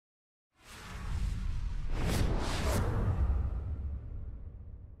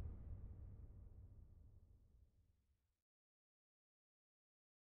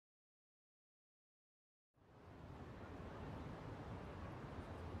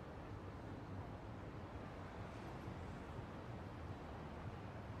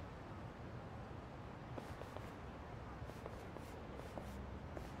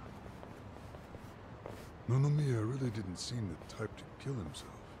Nonomiya really didn't seem the type to kill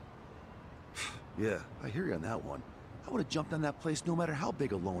himself. Yeah, I hear you on that one. I would have jumped on that place no matter how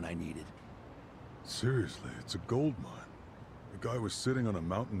big a loan I needed. Seriously, it's a gold mine. The guy was sitting on a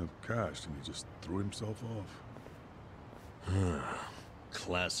mountain of cash and he just threw himself off.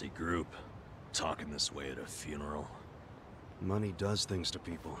 Classy group. Talking this way at a funeral. Money does things to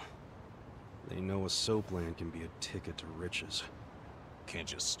people. They know a soap land can be a ticket to riches.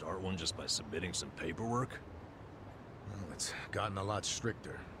 Can't you start one just by submitting some paperwork? Well, it's gotten a lot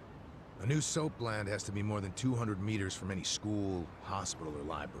stricter. A new soap land has to be more than 200 meters from any school, hospital, or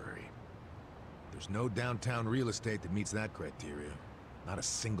library. There's no downtown real estate that meets that criteria. Not a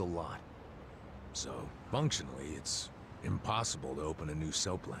single lot. So, functionally, it's impossible to open a new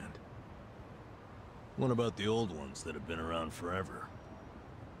soap land. What about the old ones that have been around forever?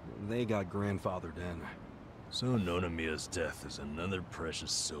 They got grandfathered in. So Nonomiya's death is another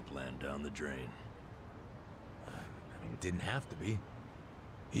precious soap land down the drain. I mean, it didn't have to be.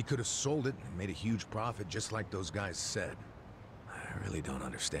 He could have sold it and made a huge profit just like those guys said. I really don't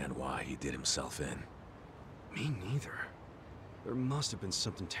understand why he did himself in. Me neither. There must have been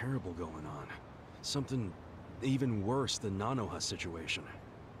something terrible going on. Something even worse than Nanoha's situation.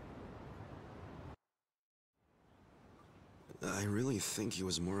 I really think he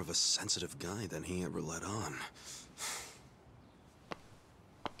was more of a sensitive guy than he ever let on.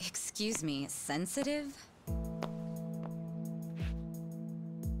 Excuse me, sensitive?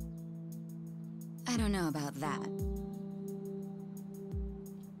 I don't know about that.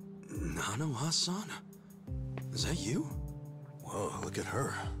 Nanoha-san? Is that you? Whoa, look at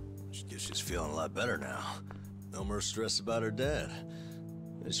her. Guess she's feeling a lot better now. No more stress about her dad.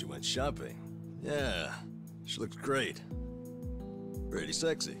 And she went shopping. Yeah, she looks great. Pretty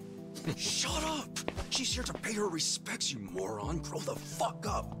sexy. Shut up! She's here to pay her respects, you moron. Grow the fuck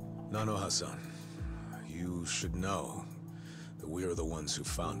up! Nanoha-san, you should know that we are the ones who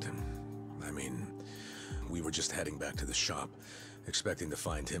found him. I mean, we were just heading back to the shop, expecting to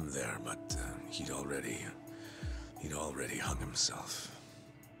find him there, but he'd already hung himself.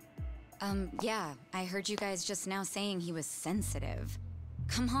 Yeah, I heard you guys just now saying he was sensitive.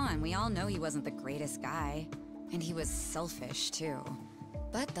 Come on, we all know he wasn't the greatest guy. And he was selfish, too.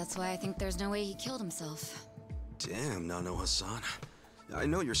 But that's why I think there's no way he killed himself. Damn, Nanoha-san. I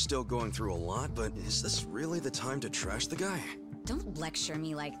know you're still going through a lot, but is this really the time to trash the guy? Don't lecture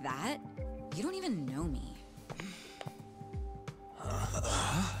me like that. You don't even know me.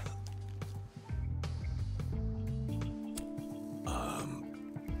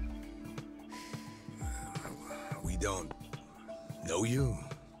 We don't know you?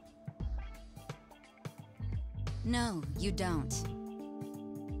 No, you don't.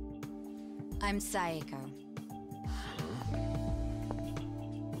 I'm Saeko.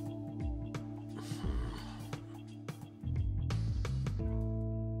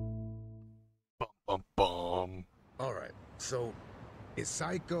 Bum bum. Alright, so is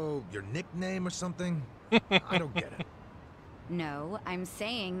Psycho your nickname or something? I don't get it. No, I'm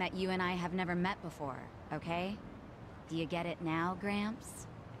saying that you and I have never met before, okay? Do you get it now, Gramps?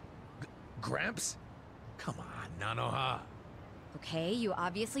 Gramps? Come on, Nanoha. Okay, you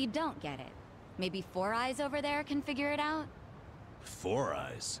obviously don't get it. Maybe Four Eyes over there can figure it out? Four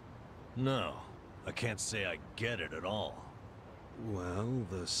Eyes? No, I can't say I get it at all. Well,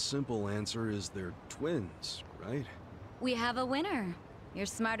 the simple answer is they're twins, right? We have a winner. You're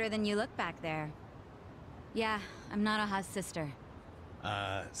smarter than you look back there. Yeah, I'm Nanoha's sister.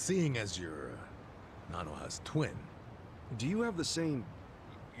 Seeing as you're Nanoha's twin. Do you have the same,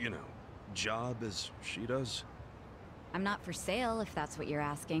 job as she does? I'm not for sale, if that's what you're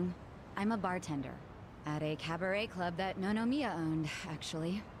asking. I'm a bartender. At a cabaret club that Nonomiya owned,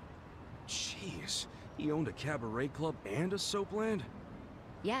 actually. Jeez, he owned a cabaret club and a soap land?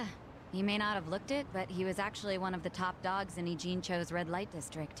 Yeah, you may not have looked it, but he was actually one of the top dogs in Ijincho's red light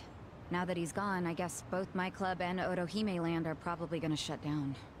district. Now that he's gone, I guess both my club and Otohime land are probably gonna shut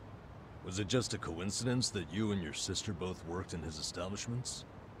down. Was it just a coincidence that you and your sister both worked in his establishments?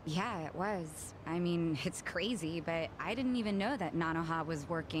 Yeah, it was. I mean, it's crazy, but I didn't even know that Nanoha was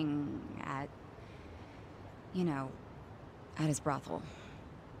working at... at his brothel.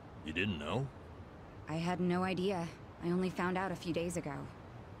 You didn't know? I had no idea. I only found out a few days ago.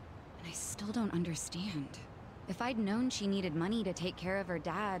 And I still don't understand. If I'd known she needed money to take care of her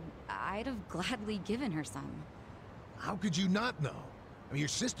dad, I'd have gladly given her some. How could you not know? I mean, you're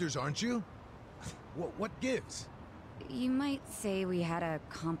sisters, aren't you? What gives? You might say we had a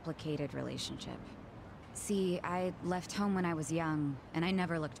complicated relationship. See, I left home when I was young, and I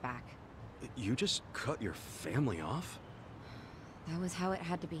never looked back. You just cut your family off? That was how it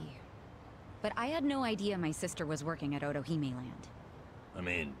had to be. But I had no idea my sister was working at Otohime Land. I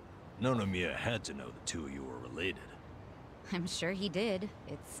mean, Nonomiya had to know the two of you were related. I'm sure he did.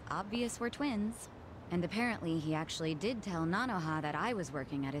 It's obvious we're twins. And apparently he actually did tell Nanoha that I was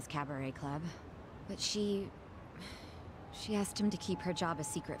working at his cabaret club. But she asked him to keep her job a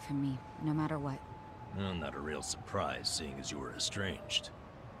secret from me, no matter what. Well, not a real surprise, seeing as you were estranged.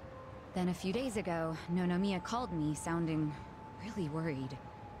 Then a few days ago, Nonomiya called me, sounding really worried.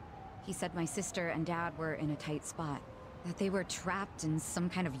 He said my sister and dad were in a tight spot, that they were trapped in some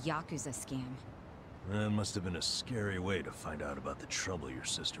kind of Yakuza scam. That must have been a scary way to find out about the trouble your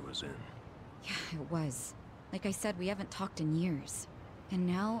sister was in. Yeah, it was. Like I said, we haven't talked in years. And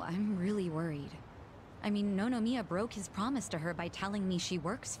now I'm really worried. I mean, Nonomiya broke his promise to her by telling me she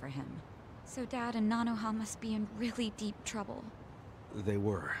works for him. So Dad and Nanoha must be in really deep trouble. They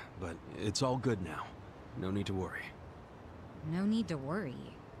were, but it's all good now. No need to worry. No need to worry.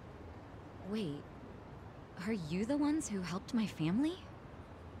 Wait, are you the ones who helped my family?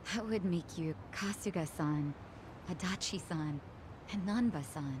 That would make you Kasuga-san, Adachi-san, and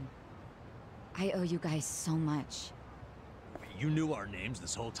Nanba-san. I owe you guys so much. You knew our names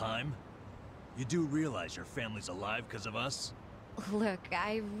this whole time? You do realize your family's alive because of us? Look,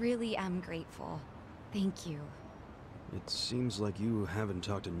 I really am grateful. Thank you. It seems like you haven't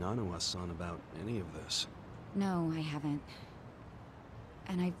talked to Nanoha-san about any of this. No, I haven't.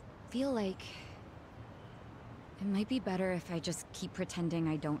 And I feel like it might be better if I just keep pretending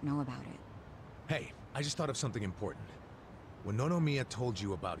I don't know about it. Hey, I just thought of something important. When Nonomiya told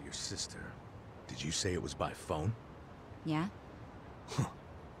you about your sister, did you say it was by phone? Yeah? Huh.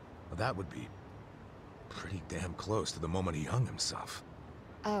 Well, that would be pretty damn close to the moment he hung himself.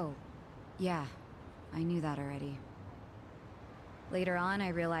 Oh, yeah. I knew that already. Later on, I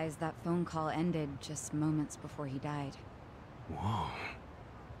realized that phone call ended just moments before he died. Whoa.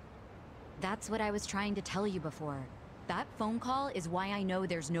 That's what I was trying to tell you before. That phone call is why I know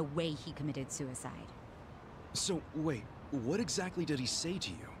there's no way he committed suicide. So, wait, what exactly did he say to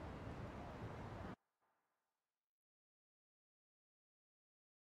you?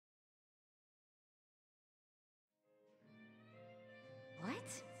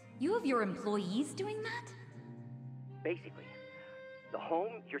 What? You have your employees doing that? Basically, the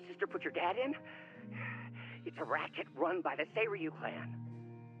home your sister put your dad in, it's a racket run by the Seiryu clan.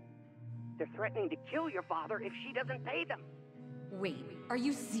 They're threatening to kill your father if she doesn't pay them. Wait, are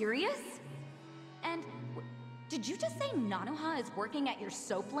you serious? And did you just say Nanoha is working at your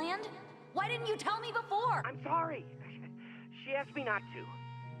soap land? Why didn't you tell me before? I'm sorry. She asked me not to.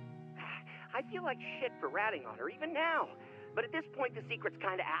 I feel like shit for ratting on her even now. But at this point, the secret's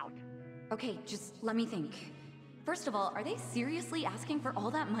kinda out. Okay, just let me think. First of all, are they seriously asking for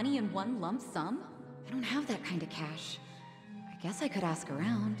all that money in one lump sum? I don't have that kind of cash. I guess I could ask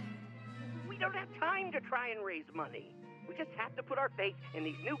around. We don't have time to try and raise money. We just have to put our faith in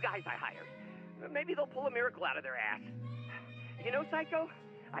these new guys I hired. Maybe they'll pull a miracle out of their ass. You know, Psycho?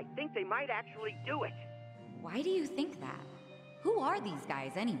 I think they might actually do it. Why do you think that? Who are these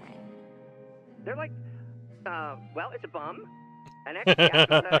guys anyway? They're like, well, it's a bum, an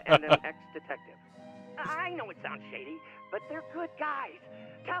ex-Yakuza, and an ex-detective. I know it sounds shady, but they're good guys.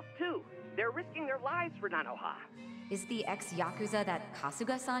 Tough, too. They're risking their lives for Nanoha. Is the ex-Yakuza that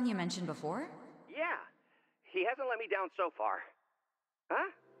Kasuga-san you mentioned before? Yeah. He hasn't let me down so far.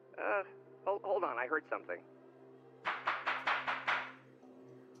 Huh? Hold on, I heard something.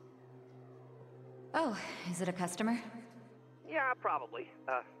 Oh, is it a customer? Yeah, probably.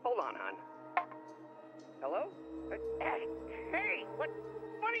 Hold on, hon. Hello? Hey, what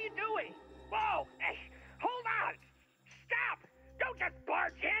are you doing? Whoa! Hey, hold on! Stop! Don't just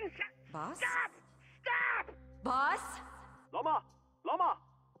barge in! Boss? Stop! Stop! Boss? 老妈，老妈，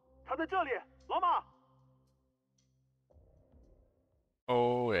他在这里，老妈。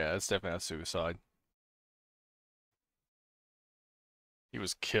 Oh yeah, it's definitely a suicide. He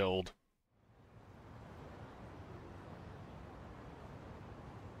was killed.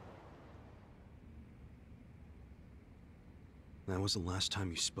 That was the last time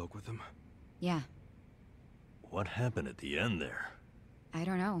you spoke with him? Yeah, What happened at the end there? I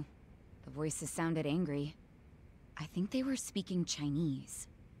don't know. The voices sounded angry. I think they were speaking Chinese.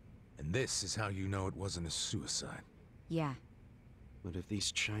 And this is how you know it wasn't a suicide. Yeah. But if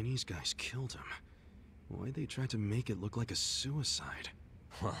these Chinese guys killed him, why'd they try to make it look like a suicide?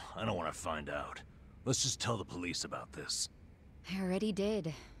 Well, I don't want to find out. Let's just tell the police about this. I already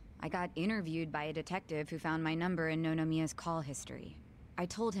did. I got interviewed by a detective who found my number in Nonomiya's call history. I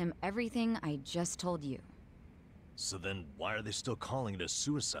told him everything I just told you. So then, why are they still calling it a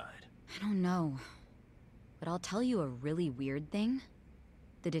suicide? I don't know. But I'll tell you a really weird thing.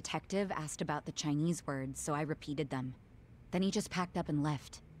 The detective asked about the Chinese words, so I repeated them. Then he just packed up and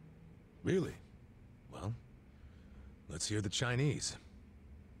left. Really? Well, let's hear the Chinese.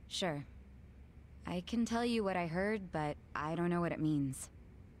 Sure. I can tell you what I heard, but I don't know what it means.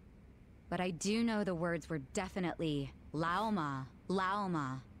 But I do know the words were definitely Lao Ma, Lao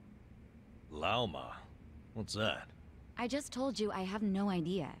Ma. Lao Ma? What's that? I just told you I have no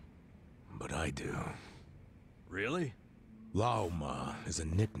idea. But I do. Really? Lao Ma is a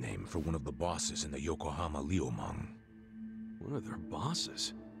nickname for one of the bosses in the Yokohama Liumang. One of their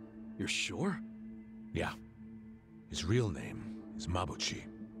bosses? You're sure? Yeah. His real name is Mabuchi.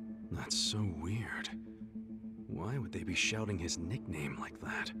 That's so weird. Why would they be shouting his nickname like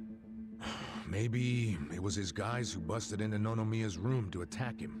that? Maybe it was his guys who busted into Nonomiya's room to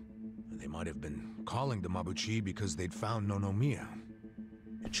attack him. They might have been calling the Mabuchi because they'd found Nonomiya.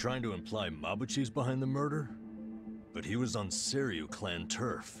 You're trying to imply Mabuchi's behind the murder? But he was on Seiryu clan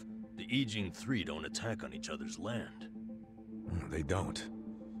turf. The Ijing Three don't attack on each other's land. They don't.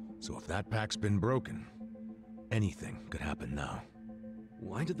 So if that pack's been broken, anything could happen now.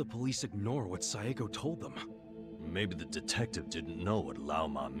 Why did the police ignore what Saeko told them? Maybe the detective didn't know what Lao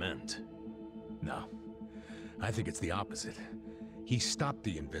Ma meant. No. I think it's the opposite. He stopped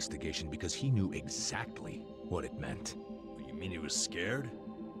the investigation because he knew exactly what it meant. You mean he was scared?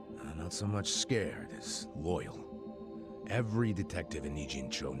 Not so much scared as loyal. Every detective in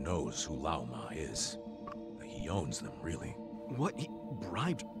Nijincho knows who Lao Ma is. He owns them, really. What? He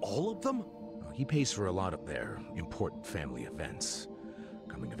bribed all of them? He pays for a lot of their important family events.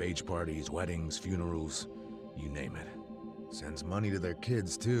 Coming-of-age parties, weddings, funerals, you name it. Sends money to their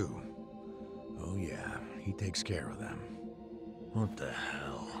kids, too. Oh yeah, he takes care of them. What the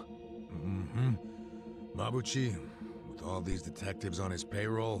hell? Mm-hmm. Mabuchi, with all these detectives on his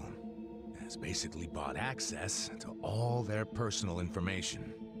payroll, has basically bought access to all their personal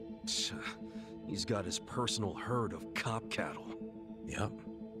information. He's got his personal herd of cop cattle. Yep.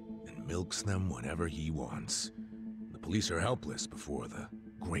 And milks them whenever he wants. The police are helpless before the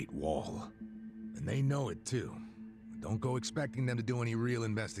Great Wall. And they know it too. Don't go expecting them to do any real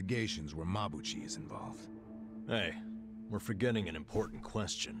investigations where Mabuchi is involved. Hey, we're forgetting an important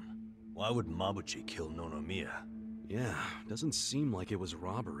question. Why would Mabuchi kill Nonomiya? Yeah, doesn't seem like it was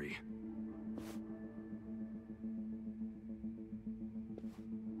robbery.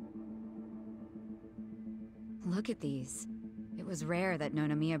 Look at these. It was rare that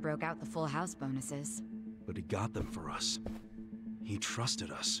Nonomiya broke out the full house bonuses. But he got them for us. He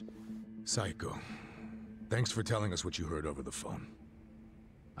trusted us. Saeko, thanks for telling us what you heard over the phone.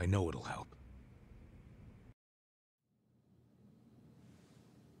 I know it'll help.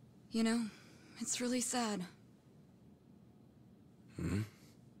 You know, it's really sad.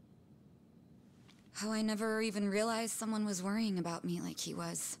 How I never even realized someone was worrying about me like he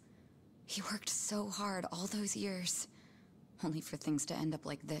was. He worked so hard all those years, only for things to end up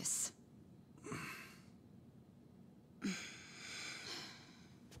like this. I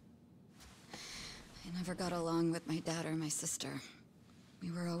never got along with my dad or my sister.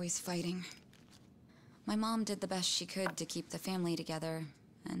 We were always fighting. My mom did the best she could to keep the family together,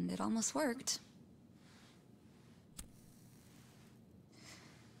 and it almost worked.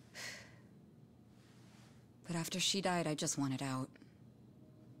 But after she died, I just wanted out.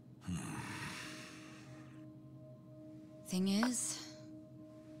 Thing is,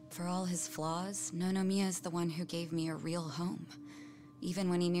 for all his flaws, Nonomiya's the one who gave me a real home, even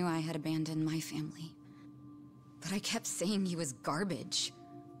when he knew I had abandoned my family. But I kept saying he was garbage.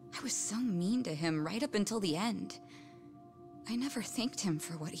 I was so mean to him right up until the end. I never thanked him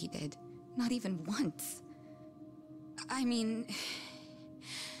for what he did, not even once. I mean,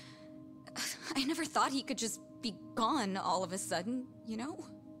 I never thought he could just be gone all of a sudden, you know?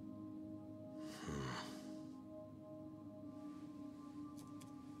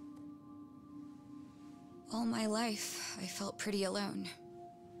 All my life, I felt pretty alone.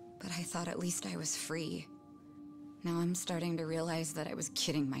 But I thought at least I was free. Now I'm starting to realize that I was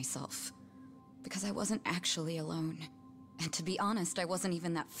kidding myself. Because I wasn't actually alone. And to be honest, I wasn't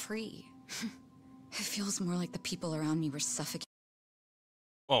even that free. It feels more like the people around me were suffocating.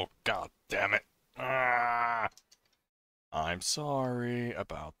 Oh, god damn it. Ah, I'm sorry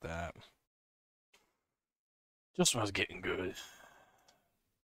about that. Just when I was getting good.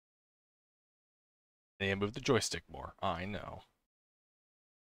 They moved the joystick more. I know.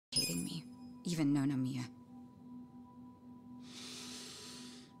 Hating me. Even Nonomiya.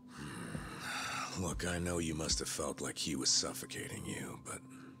 Look, I know you must have felt like he was suffocating you, but...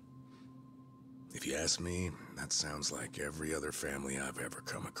 if you ask me, that sounds like every other family I've ever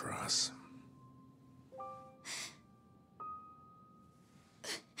come across.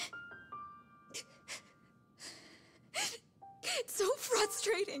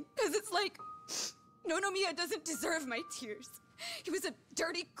 frustrating, because it's like, Nonomiya doesn't deserve my tears. He was a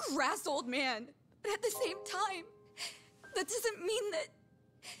dirty, crass old man. But at the same time, that doesn't mean that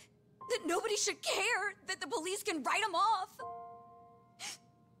nobody should care, that the police can write him off.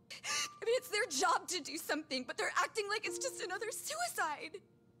 I mean, it's their job to do something, but they're acting like it's just another suicide.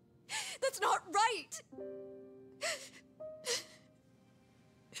 That's not right.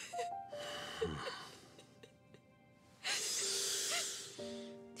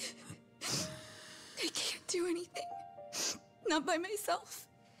 I can't do anything. Not by myself.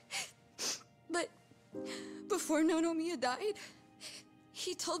 But before Nonomiya died,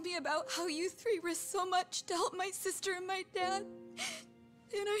 he told me about how you three risked so much to help my sister and my dad.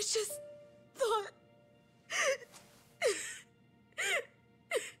 And I just thought...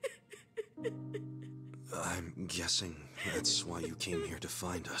 I'm guessing that's why you came here to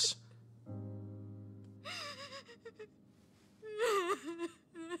find us.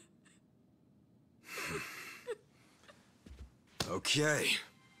 Okay.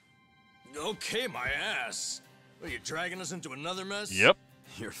 Okay, my ass. Are you dragging us into another mess? Yep.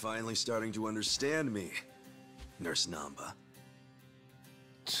 You're finally starting to understand me, Nurse Namba.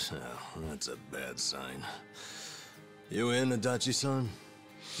 Oh, that's a bad sign. You in, Adachi-san?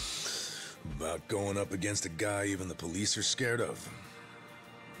 About going up against a guy even the police are scared of.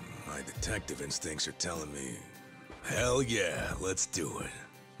 My detective instincts are telling me, hell yeah, let's do it.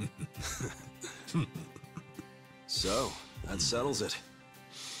 So, that settles it.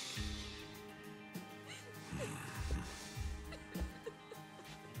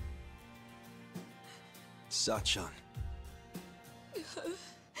 Sachan.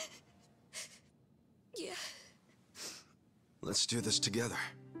 Yeah. Let's do this together.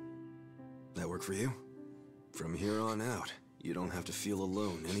 That work for you? From here on out, you don't have to feel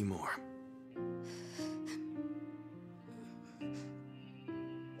alone anymore.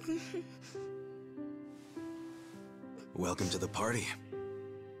 Welcome to the party.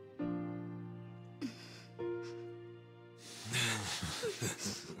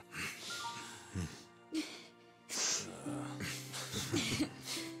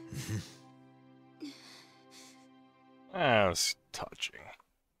 That's touching.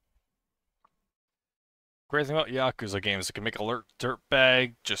 Great thing about Yakuza games, it can make a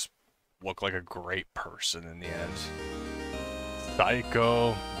dirtbag just look like a great person in the end.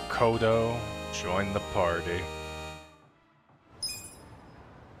 Psycho, Kodo, join the party.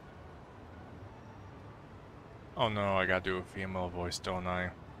 Oh no, I gotta do a female voice, don't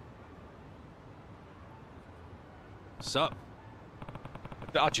I? Sup?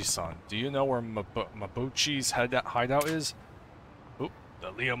 Adachi-san, do you know where Mabuchi's hideout is? Oop,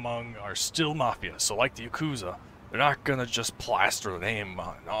 the Liamung are still mafia, so like the Yakuza, they're not gonna just plaster the name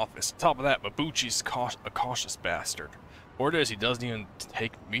on an office. On top of that, Mabuchi's a cautious bastard. Word is he doesn't even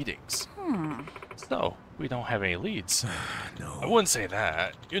take meetings. So, we don't have any leads. No. I wouldn't say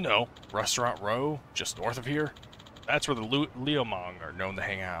that. You know, Restaurant Row, just north of here. That's where the Liamung are known to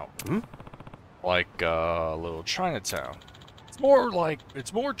hang out. Like, little Chinatown.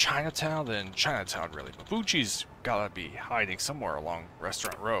 It's more Chinatown than Chinatown, really. Mabuchi's gotta be hiding somewhere along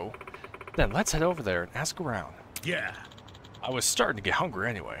Restaurant Row. Then let's head over there and ask around. Yeah. I was starting to get hungry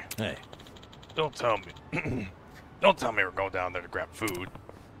anyway. Hey, don't tell me. Don't tell me we're going down there to grab food.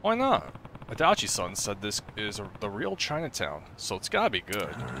 Why not? Adachi-san said this is the real Chinatown, so it's gotta be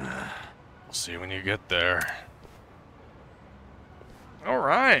good. We'll see when you get there.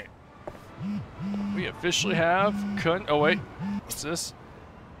 Alright. We officially have oh wait, what's this?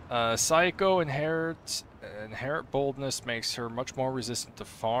 Psycho inherent boldness makes her much more resistant to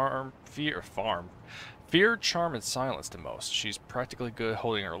fear, charm, and silence than most. She's practically good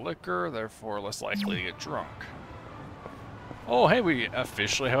holding her liquor, therefore less likely to get drunk. Oh hey, we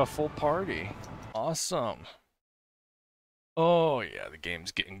officially have a full party. Awesome. Oh yeah, the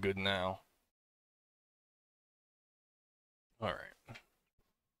game's getting good now. Alright.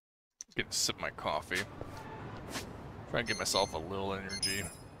 Get to sip my coffee. Try and get myself a little energy.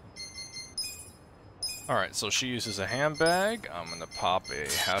 Alright, so she uses a handbag. I'm gonna pop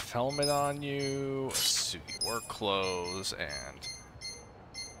a half helmet on you, a suit of work clothes, and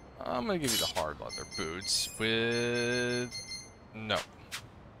I'm gonna give you the hard leather boots with... no.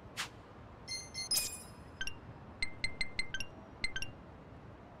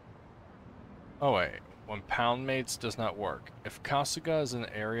 Oh wait. When pound mates does not work. If Kasuga is in an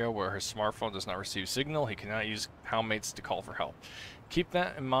area where his smartphone does not receive signal, he cannot use pound mates to call for help. Keep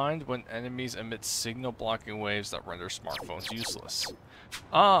that in mind when enemies emit signal blocking waves that render smartphones useless.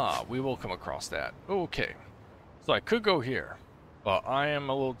 Ah, we will come across that. Okay. So I could go here. But I am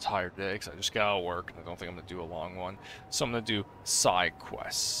a little tired today because I just got out of work and I don't think I'm going to do a long one. So I'm going to do side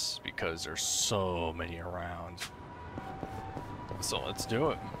quests because there's so many around. So let's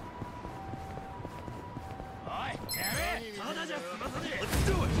do it. Let's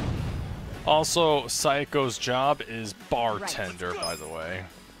do it! Also, Saiko's job is bartender, by the way.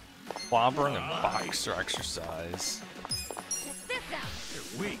 Clobbering and boxer exercise. You're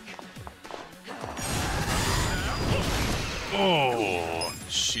weak. Oh,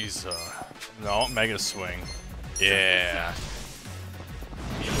 she's no, mega swing. Yeah.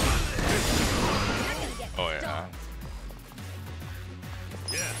 Oh yeah.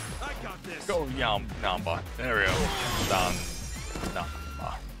 Yeah, I got this. Go Namba. There we go.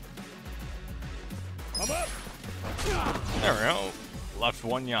 Namba. I'm up. There we go. Left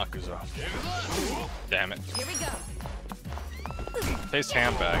one Yakuza. Damn it. Here we go. Taste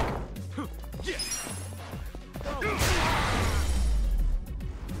handbag.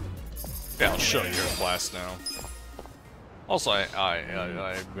 Yeah, I'll show you your class now. Also, I'm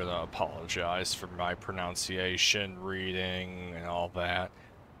gonna apologize for my pronunciation, reading, and all that.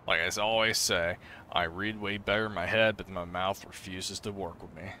 Like I always say, I read way better in my head, but my mouth refuses to work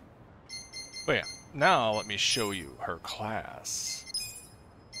with me. But yeah, now let me show you her class.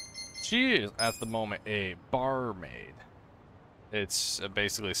 She is, at the moment, a barmaid. It's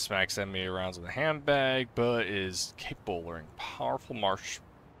basically smacks enemy rounds with a handbag, but is capable of learning powerful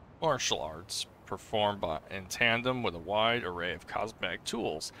martial arts performed in tandem with a wide array of cosmetic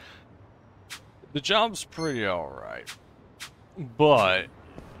tools. The job's pretty alright, but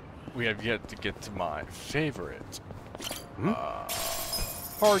we have yet to get to my favorite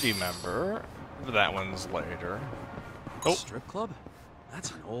party member. That one's later. Oh, Strip club?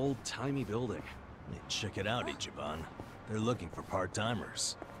 That's an old-timey building. Hey, check it out, Ichiban. They're looking for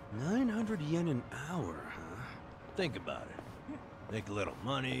part-timers. 900 yen an hour, huh? Think about it. Make a little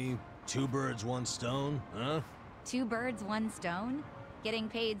money, 2 birds, 1 stone, huh? 2 birds, 1 stone? Getting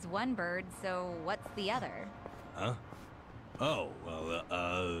paid's 1 bird, so what's the other? Huh? Oh, well,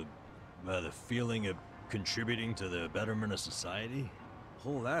 the feeling of contributing to the betterment of society?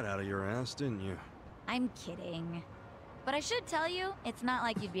 Pull that out of your ass, didn't you? I'm kidding. But I should tell you, it's not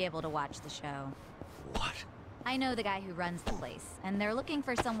like you'd be able to watch the show. What? I know the guy who runs the place, and they're looking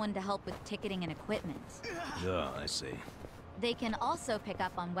for someone to help with ticketing and equipment. Oh, I see. They can also pick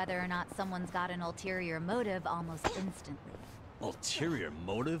up on whether or not someone's got an ulterior motive almost instantly. Ulterior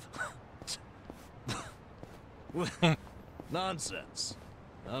motive? Nonsense.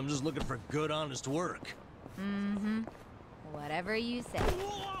 I'm just looking for good, honest work. Mm-hmm. Whatever you say.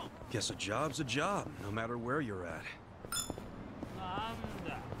 Guess a job's a job, no matter where you're at.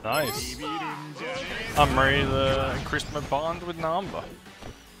 nice. I'm ready to increase my bond with Namba.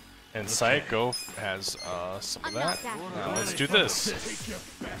 And Saiko has some of that. Now let's do this.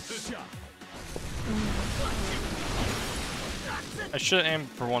 I should aim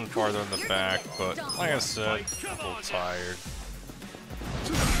for one farther in the back, but like I said, I'm a little tired.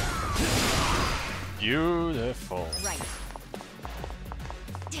 Beautiful. Right.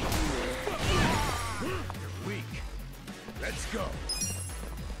 You're weak. Let's go.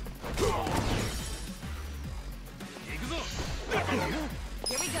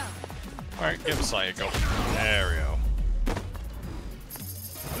 Here we go. Alright, give us Saiko. There we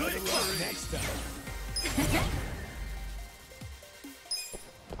go. Next time.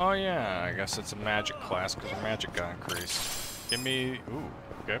 Oh yeah, I guess it's a magic class because her magic got increased. Give me, ooh,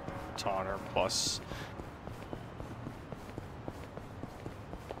 okay, Taunter plus.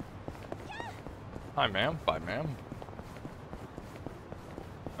 Hi ma'am, bye ma'am.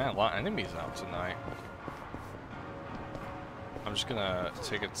 Man, a lot of enemies out tonight. I'm just gonna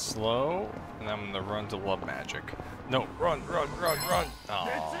take it slow, and then I'm gonna run to love magic. No, run, run, run, run!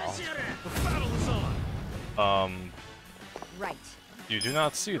 Aww. Right. You do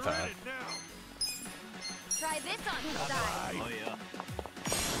not see that. Try this on his side. Oh, yeah.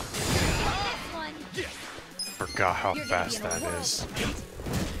 This one. Forgot how You're gonna be fast in a that whirl. is.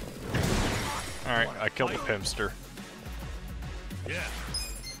 Alright, I killed the pimpster. Yeah.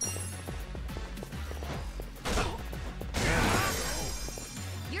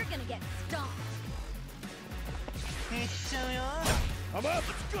 You're gonna get stomped. I'm up.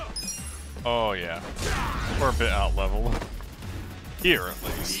 Let's go. Oh yeah. We're a bit out leveled. Here at The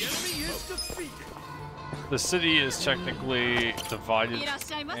least. enemy is defeated. The city is technically divided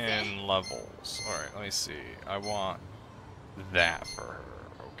in levels. Alright, let me see. I want that for her.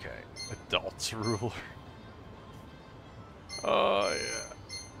 Okay. Adult ruler. Oh yeah.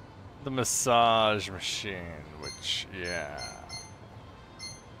 The massage machine, which, yeah.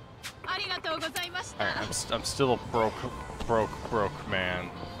 Alright, I'm still a broke, man.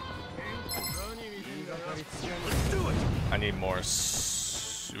 Let's do it! I need more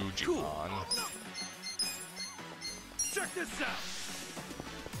Sujiban. Check this out!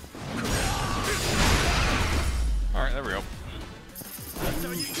 Alright, there we go. That's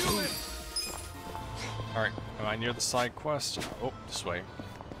how you do it! Alright, am I near the side quest? Oh, this way.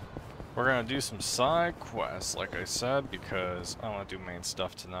 We're gonna do some side quests, like I said, because I want to do main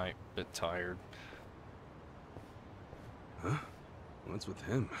stuff tonight. Bit tired. Huh? What's with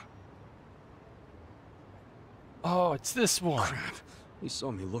him? Oh, it's this one. Crap. He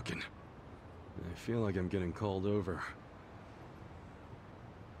saw me looking. I feel like I'm getting called over.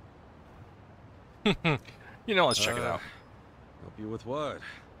 You know, let's check it out. Help you with what?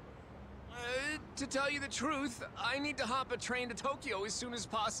 To tell you the truth, I need to hop a train to Tokyo as soon as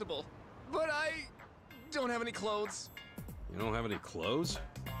possible. But I don't have any clothes. You don't have any clothes?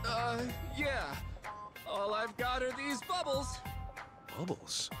 Yeah. All I've got are these bubbles.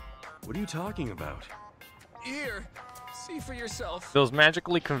 Bubbles? What are you talking about? Here, see for yourself. Those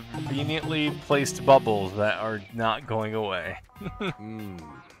magically conveniently placed bubbles that are not going away.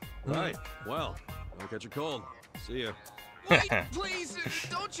 Right. Well, don't catch a cold. See ya. Wait, please,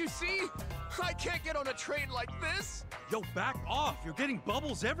 don't you see? I can't get on a train like this. Yo, back off! You're getting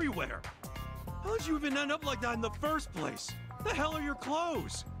bubbles everywhere! How did you even end up like that in the first place? The hell are your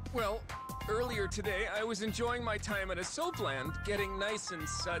clothes? Well, earlier today, I was enjoying my time at a soapland, getting nice and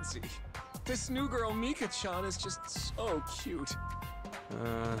sudsy. This new girl, Mika-chan, is just so cute.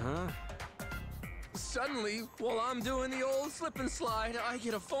 Uh-huh. Suddenly, while I'm doing the old slip and slide, I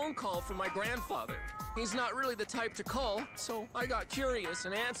get a phone call from my grandfather. He's not really the type to call, so I got curious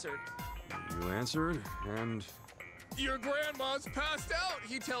and answered. You answered, and... Your grandma's passed out,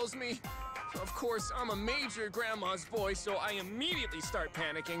 he tells me. Of course, I'm a major grandma's boy, so I immediately start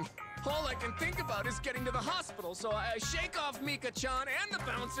panicking. All I can think about is getting to the hospital, so I shake off Mika-chan and the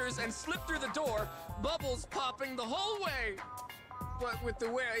bouncers and slip through the door, bubbles popping the whole way. But with the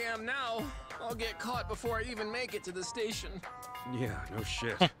way I am now, I'll get caught before I even make it to the station. Yeah, no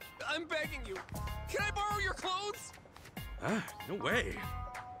shit. I'm begging you. Can I borrow your clothes? Ah, no way.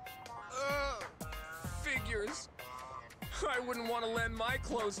 Figures. I wouldn't want to lend my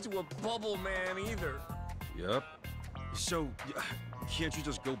clothes to a bubble man either. Yep. So, can't you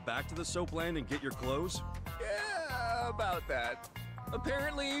just go back to the soapland and get your clothes? Yeah, about that.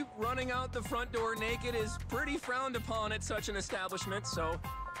 Apparently, running out the front door naked is pretty frowned upon at such an establishment, so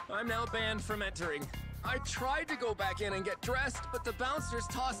I'm now banned from entering. I tried to go back in and get dressed, but the bouncers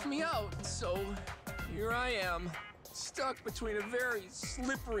tossed me out, so here I am, stuck between a very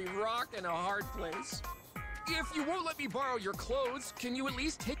slippery rock and a hard place. If you won't let me borrow your clothes, can you at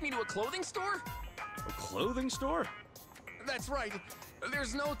least take me to a clothing store? A clothing store? That's right.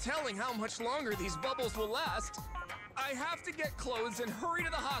 There's no telling how much longer these bubbles will last. I have to get clothes and hurry to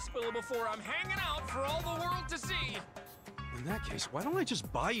the hospital before I'm hanging out for all the world to see. In that case, why don't I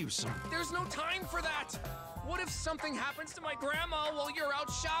just buy you some? There's no time for that. What if something happens to my grandma while you're out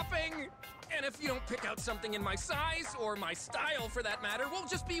shopping? And if you don't pick out something in my size, or my style for that matter, we'll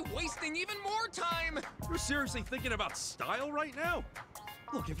just be wasting even more time. You're seriously thinking about style right now?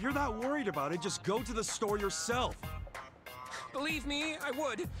 Look, if you're that worried about it, just go to the store yourself. Believe me, I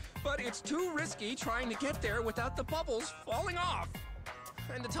would, but it's too risky trying to get there without the bubbles falling off.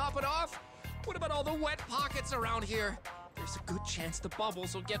 And to top it off, what about all the wet pockets around here? There's a good chance the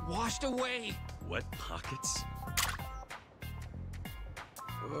bubbles will get washed away. Wet pockets?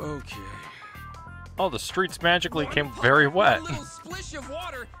 Okay. Oh, the streets magically One came pop, very wet. A little splish of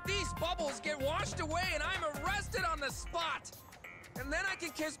water, these bubbles get washed away and I'm arrested on the spot. And then I can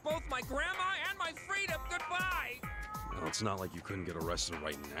kiss both my grandma and my freedom goodbye. Well, it's not like you couldn't get arrested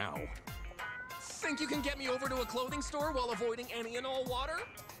right now. Think you can get me over to a clothing store while avoiding any and all water?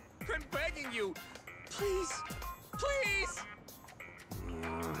 I'm begging you. Please. Please.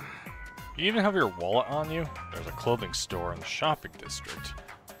 You even have your wallet on you? There's a clothing store in the shopping district.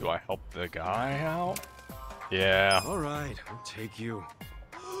 Do I help the guy out? Yeah. All right, I'll take you.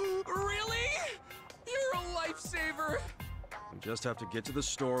 Really? You're a lifesaver. You just have to get to the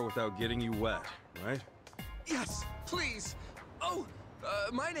store without getting you wet, right? Yes, please. Oh,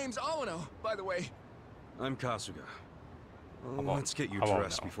 my name's Awano, by the way. I'm Kasuga. Well, won't- let's get you I won't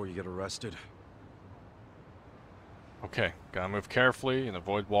dressed know. before you get arrested. Okay, gotta move carefully and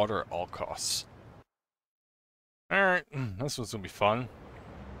avoid water at all costs. Alright, this one's gonna be fun.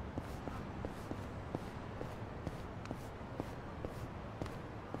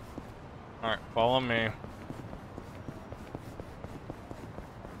 Alright, follow me.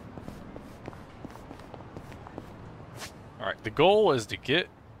 Alright, the goal is to get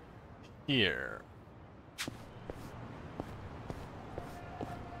here.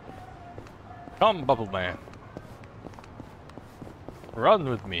 Come, Bubble Man. Run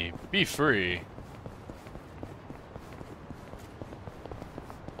with me. Be free.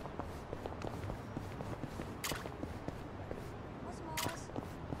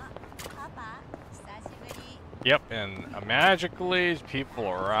 Yep, and magically people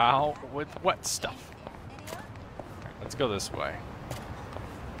are out with wet stuff. Right, let's go this way.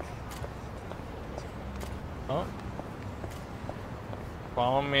 Oh.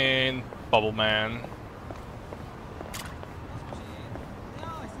 Follow me, Bubble Man.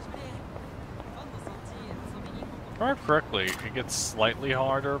 If I remember correctly, it gets slightly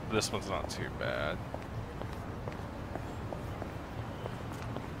harder, but this one's not too bad.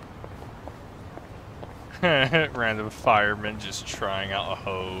 Random fireman just trying out a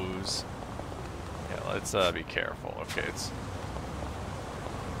hose. Yeah, let's be careful. Okay, it's...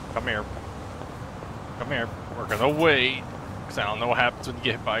 Come here. Come here. We're gonna wait, because I don't know what happens when you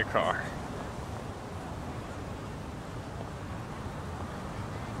get hit by a car.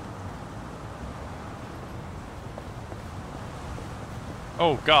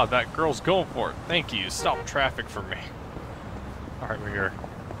 Oh god, that girl's going for it. Thank you. Stop traffic for me. Alright, we're here.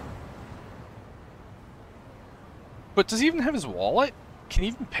 But does he even have his wallet? Can he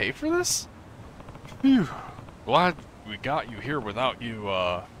even pay for this? Phew. Glad we got you here without you,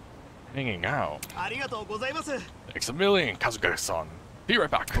 hanging out. Thanks a million, Kasuga-san. Be right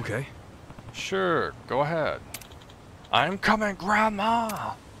back. Okay. Sure, go ahead. I'm coming,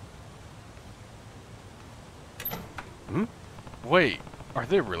 Grandma! Hmm? Wait, are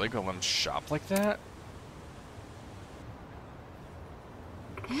they really gonna let him shop like that?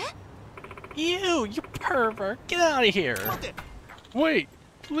 You pervert! Get out of here! Wait,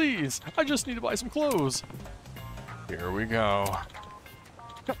 please! I just need to buy some clothes. Here we go.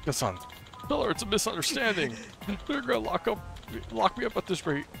 Kasuga-san, tell her it's a misunderstanding. They're gonna lock me up at this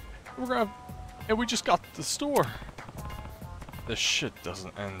rate. And we just got to the store. This shit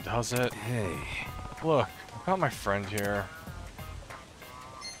doesn't end, does it? Hey. Look, I got my friend here.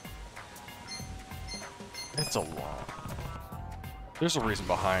 It's a lot. There's a reason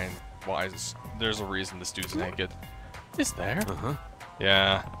behind why there's a reason this dude's naked. Is there? Uh-huh.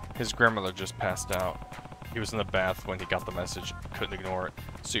 Yeah, his grandmother just passed out. He was in the bath when he got the message, couldn't ignore it,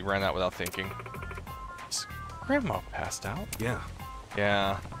 so he ran out without thinking. His grandma passed out? Yeah.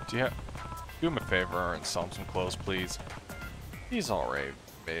 Yeah. Do him a favor and sell him some clothes, please. He's already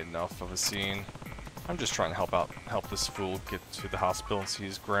made enough of a scene. I'm just trying to help this fool get to the hospital and see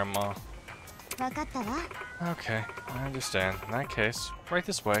his grandma. Okay, I understand. In that case, right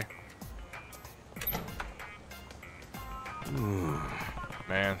this way.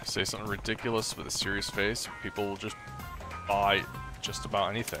 Man, say something ridiculous with a serious face, people will just buy just about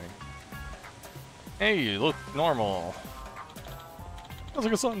anything. Hey, you look normal.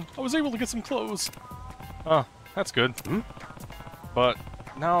 Kasuga-san, I was able to get some clothes. Oh, that's good. But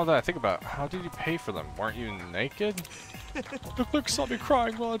now that I think about it, how did you pay for them? Weren't you naked? The clerk saw me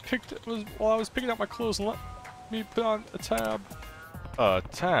crying while I was picking out my clothes and let me put on a tab. A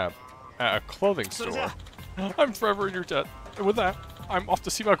tab? At a clothing store. I'm forever in your debt. And with that, I'm off to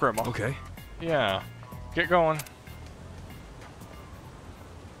see my grandma. Okay. Yeah. Get going.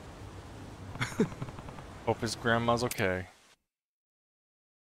 Hope his grandma's okay.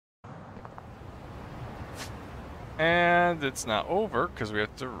 And it's not over, because we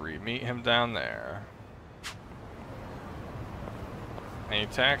have to re-meet him down there. Any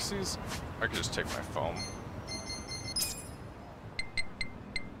taxis? I could just take my phone.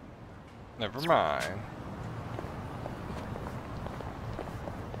 Never mind.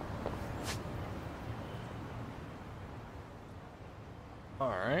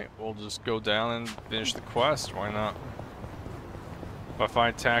 Alright, we'll just go down and finish the quest. Why not? If I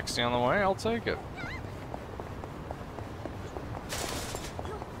find taxi on the way, I'll take it.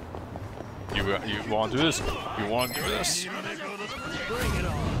 You want to do this? You want to do this? Bring it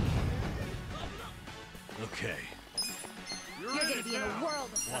on. Okay. You're gonna be in a world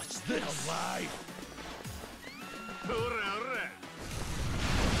of Watch this.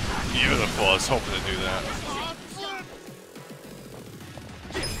 Beautiful. I was hoping to do that.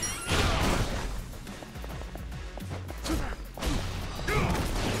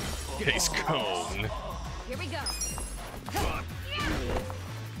 Case cone. Here we go.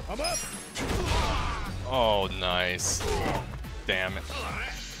 I'm up. Oh, nice. Damn it.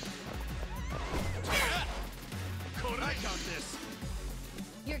 I got this.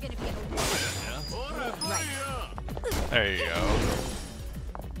 You're gonna be in a world. Right. There you go.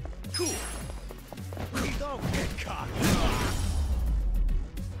 Cool. Don't get caught.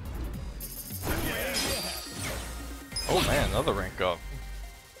 Oh man, another rank up.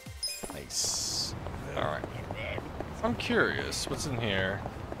 Nice. curious. What's in here?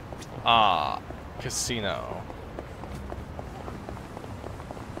 Ah, casino.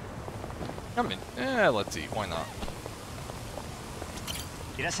 I mean, let's eat. Why not?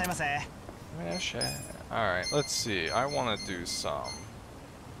 Yeah, sure. Alright, let's see. I want to do some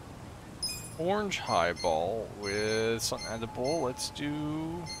orange highball with something edible. Let's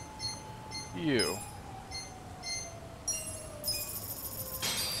do you.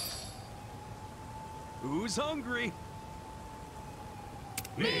 Who's hungry?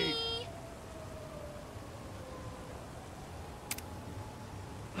 Me.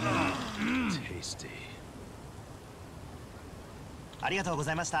 Tasty.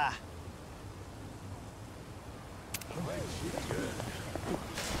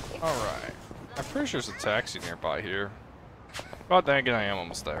 Alright. I'm pretty sure there's a taxi nearby here. But then again, I am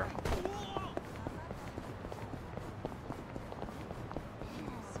almost there.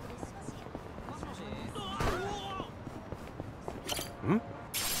 Hmm?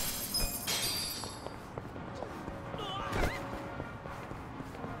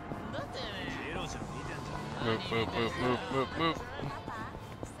 Move, move, move, move, move, move.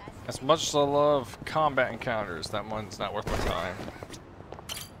 As much as I love combat encounters, that one's not worth my time.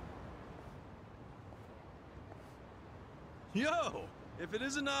 Yo! If it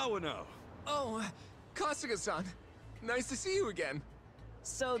isn't Awano. Oh, Kasuga-san. Nice to see you again.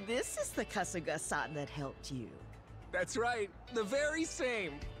 So this is the Kasuga-san that helped you. That's right, the very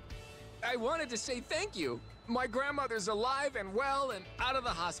same. I wanted to say thank you. My grandmother's alive and well and out of the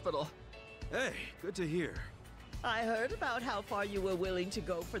hospital. Hey, good to hear. I heard about how far you were willing to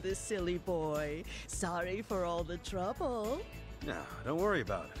go for this silly boy. Sorry for all the trouble. No, don't worry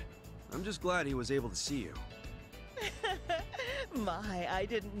about it. I'm just glad he was able to see you. My, I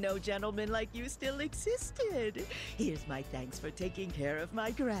didn't know gentlemen like you still existed. Here's my thanks for taking care of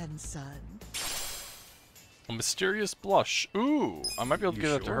my grandson. A mysterious blush. Ooh, I might be able to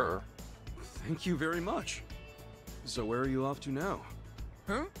give that to her. Thank you very much. So where are you off to now?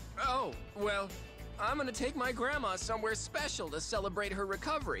 Huh? Oh, well, I'm gonna take my grandma somewhere special to celebrate her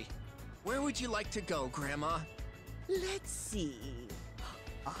recovery. Where would you like to go, Grandma? Let's see.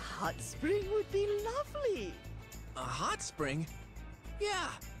 A hot spring would be lovely. A hot spring? Yeah,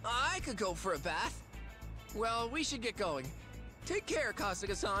 I could go for a bath. Well, we should get going. Take care,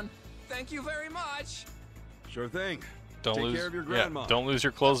 Kasuga-san. Thank you very much. Sure thing. Don't Take lose care of your grandma. Yeah, don't lose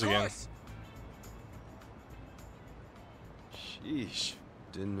your clothes again. Sheesh.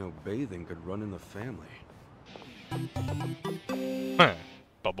 Didn't know bathing could run in the family.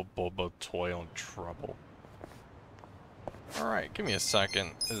 Bubble Bobo toil and trouble. Alright, give me a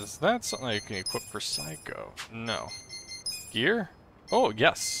second. Is that something I can equip for Psycho? No. Gear? Oh,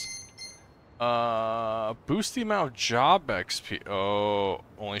 yes. Boost the amount of job XP. Oh,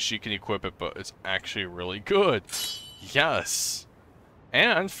 only she can equip it, but it's actually really good. Yes.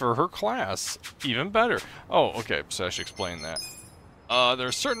 And for her class, even better. Oh, okay, so I should explain that. There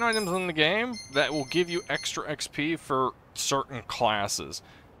are certain items in the game that will give you extra XP for certain classes.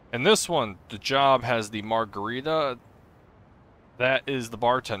 And this one, the job has the Margarita. That is the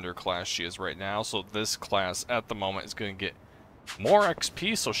bartender class she is right now. So this class at the moment is going to get more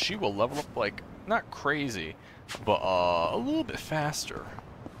XP. So she will level up like, not crazy, but a little bit faster.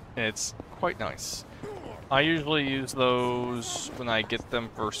 And it's quite nice. I usually use those when I get them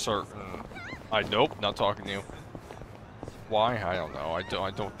for certain... Nope, not talking to you. Why? I don't know.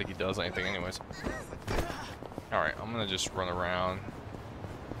 I don't think he does anything anyways. Alright, I'm gonna just run around.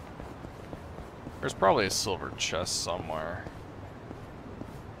 There's probably a silver chest somewhere.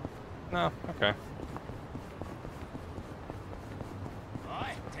 No, okay.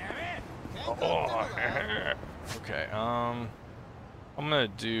 Oh, okay, I'm gonna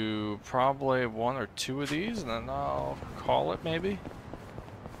do probably 1 or 2 of these and then I'll call it maybe.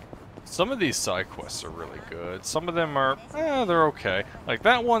 Some of these side quests are really good. Some of them are, they're okay. Like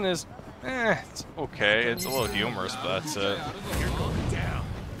that one is, it's okay. It's a little humorous, but that's it.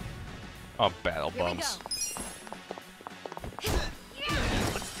 Oh, battle bumps.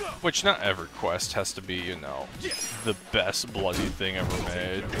 Which not every quest has to be, you know, the best bloody thing ever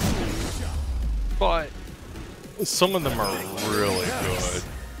made. But some of them are really good.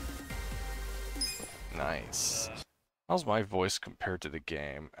 Nice. How's my voice compared to the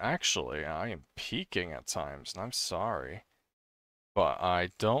game? Actually, I am peaking at times, and I'm sorry. But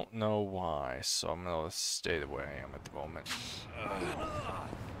I don't know why, so I'm gonna stay the way I am at the moment.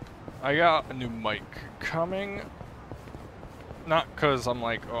 I got a new mic coming. Not because I'm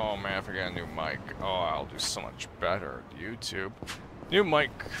like, oh man, if I get a new mic, oh, I'll do so much better at YouTube. New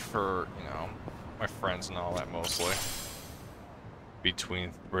mic for, you know, my friends and all that mostly.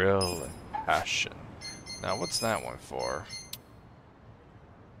 Between thrill and passion. Now, what's that one for?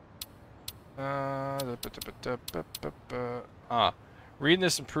 Reading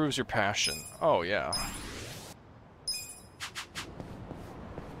this improves your passion. Oh, yeah.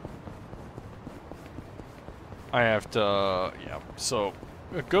 I have to, yeah. So,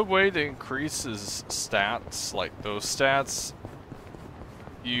 a good way to increase his stats, like those stats,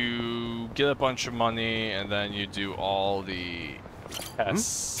 you get a bunch of money and then you do all the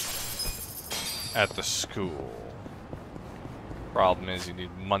tests at the school. Problem is you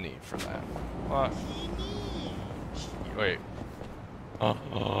need money for that. What? Wait.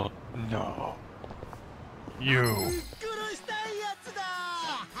 No. You.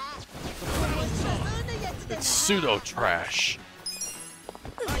 It's pseudo trash.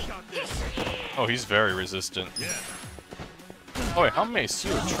 Oh, he's very resistant. Oh wait, how many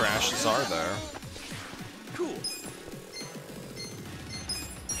pseudo trashes are there? Cool.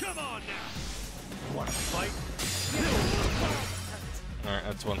 Come on now. You want to fight? Alright,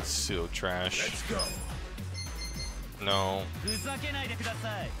 that's one pseudo trash. Let's go. No.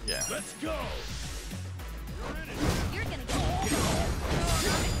 Yeah. Let's go. You're gonna get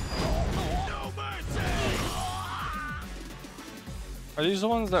No mercy. Are these the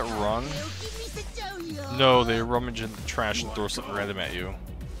ones that run? No, they rummage in the trash and throw something random at you.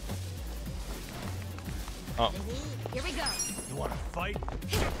 Oh. Here we go. You want to fight?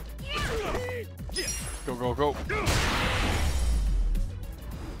 Go, go, go.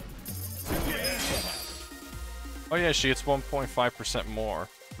 Oh yeah, she gets 1.5% more.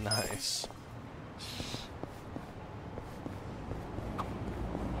 Nice.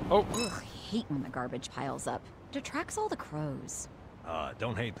 Oh. Ugh, hate when the garbage piles up. Detracts all the crows.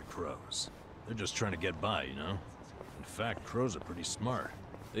 Don't hate the crows. They're just trying to get by, you know? In fact, crows are pretty smart.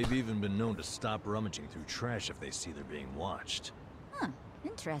 They've even been known to stop rummaging through trash if they see they're being watched. Huh,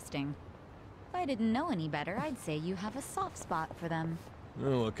 interesting. If I didn't know any better, I'd say you have a soft spot for them.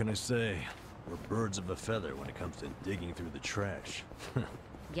 Oh, what can I say? We're birds of a feather when it comes to digging through the trash.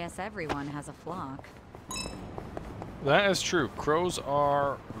 Guess everyone has a flock. That is true. Crows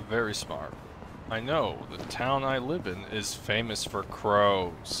are very smart. I know, the town I live in is famous for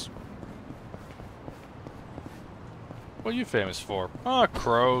crows. What are you famous for? Ah,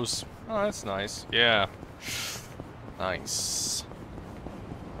 crows. Oh, that's nice. Yeah. Nice.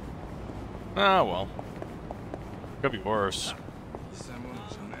 Ah, well. Could be worse.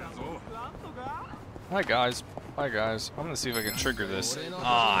 Hi, guys. Hi, guys. I'm gonna see if I can trigger this.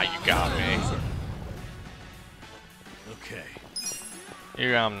 Ah, you got me. Okay.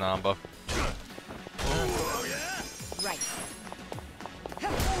 You got him, Namba. right.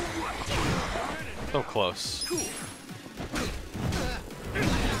 So close.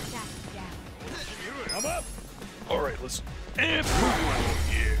 Come up. All right, let's. And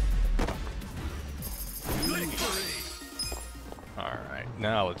all right,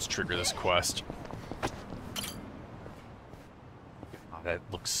 now let's trigger this quest. Oh, that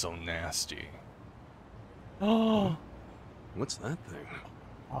looks so nasty. Oh, what's that thing?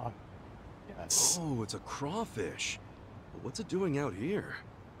 Yes. Oh, it's a crawfish. What's it doing out here?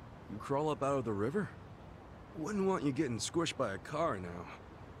 You crawl up out of the river? Wouldn't want you getting squished by a car now.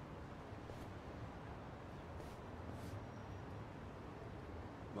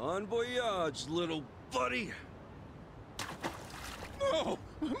 Bon voyage, little buddy. No,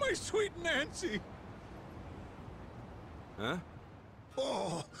 my sweet Nancy. Huh?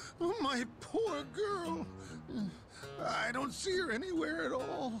 Oh, my poor girl. I don't see her anywhere at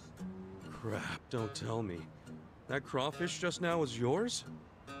all. Crap, don't tell me. That crawfish just now was yours?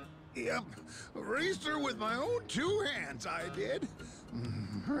 Yep, raised her with my own two hands, I did.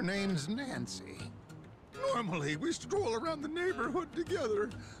 Her name's Nancy. Normally, we stroll around the neighborhood together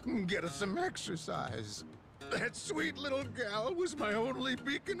and get us some exercise. That sweet little gal was my only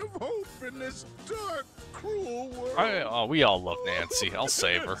beacon of hope in this dark, cruel world. We all love Nancy. I'll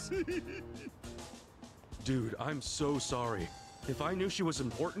save her. Dude, I'm so sorry. If I knew she was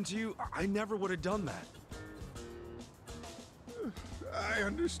important to you, I never would have done that. I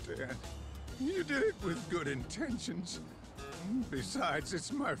understand. You did it with good intentions. Besides,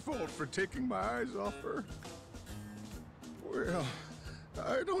 it's my fault for taking my eyes off her. Well,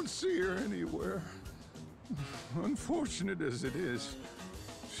 I don't see her anywhere. Unfortunate as it is,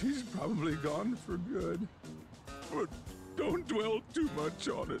 she's probably gone for good. But don't dwell too much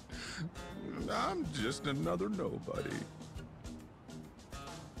on it. I'm just another nobody.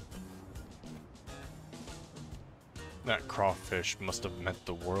 That crawfish must have meant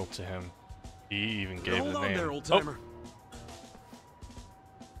the world to him. He even gave Hold the on name. there, old timer.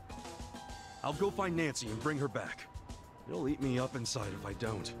 I'll go find Nancy and bring her back. You'll eat me up inside if I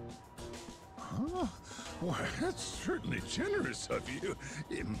don't. Huh? Why, that's certainly generous of you.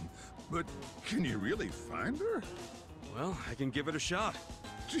 But can you really find her? Well, I can give it a shot.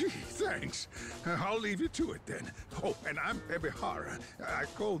 Gee, thanks. I'll leave you to it then. Oh, and I'm Ebihara. I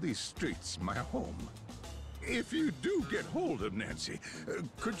call these streets my home. If you do get hold of Nancy,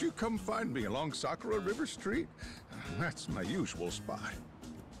 could you come find me along Sakura River Street? That's my usual spot.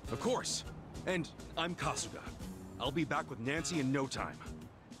 Of course. And I'm Kasuga. I'll be back with Nancy in no time.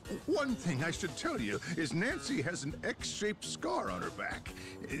 One thing I should tell you is Nancy has an X-shaped scar on her back.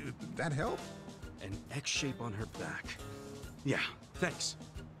 That help? An X shape on her back. Yeah, thanks.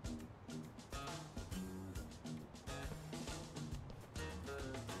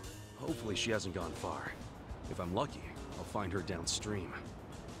 Hopefully she hasn't gone far. If I'm lucky, I'll find her downstream.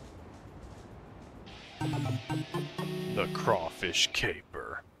 The crawfish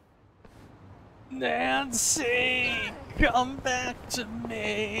caper. Nancy, come back to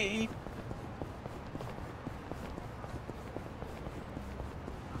me.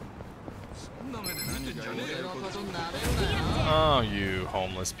 Oh, you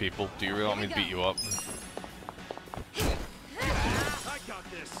homeless people. Do you really want me to beat you up? I got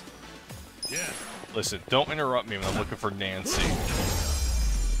this. Yeah. Listen, don't interrupt me when I'm looking for Nancy.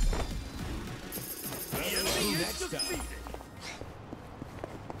 Next time.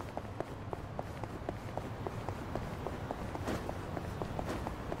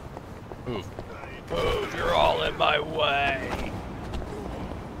 Move. Move, you're all in my way.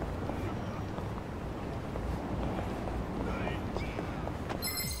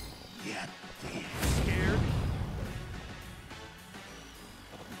 Scared?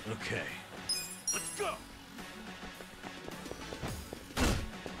 Okay. Let's go.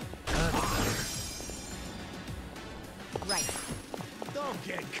 Right. Don't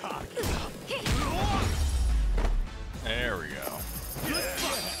get cocky. There we go.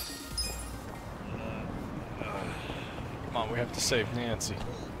 Come on, we have to save Nancy.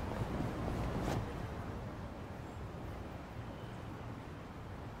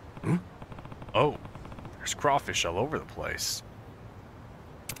 Hmm? Oh, there's crawfish all over the place.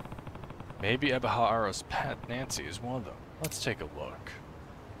 Maybe Ebihara's pet Nancy is one of them. Let's take a look.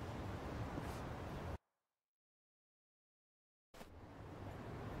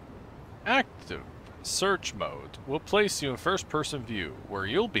 Active search mode will place you in first-person view, where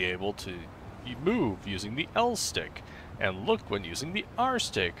you'll be able to move using the L stick and look when using the R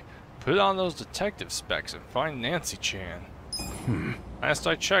stick. Put on those detective specs and find Nancy-chan. Last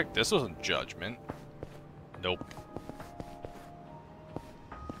I checked, this wasn't Judgment. Nope.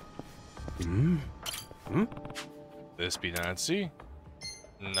 This be Nancy?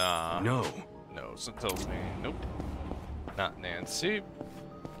 Nah. No. No, so tells me. Nope. Not Nancy.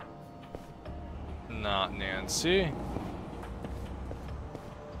 Not Nancy.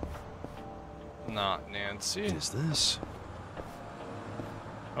 Not Nancy. What is this?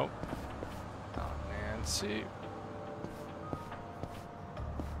 Oh. Not Nancy.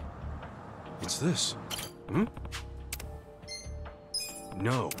 What's this?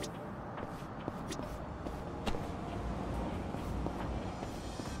 No.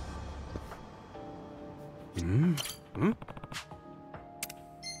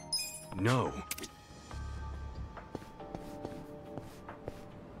 No.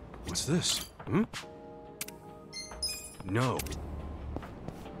 What's this? No.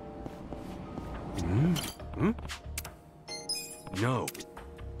 No.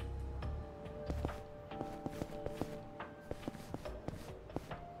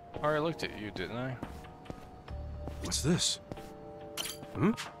 I already looked at you, didn't I? What's this?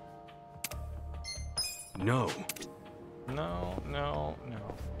 No. No, no,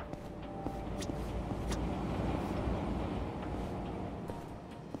 no.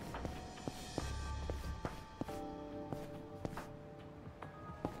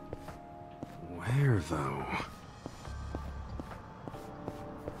 Where, though?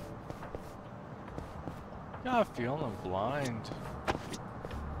 Got a feeling I'm blind.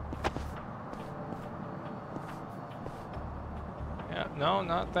 Yeah, no,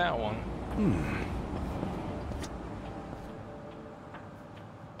 not that one.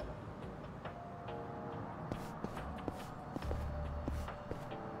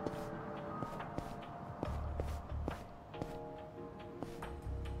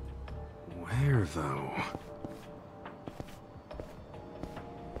 Where, though?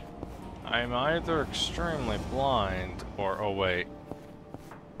 I'm either extremely blind or, oh wait.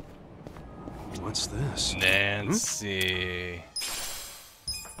 What's this? Nancy.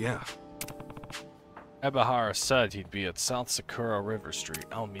 Yeah. Ebihara said he'd be at South Sakura River Street.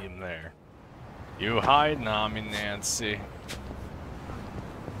 I'll meet him there. You hide, Nami Nancy.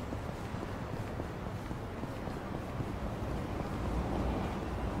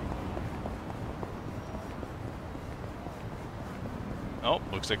 Oh,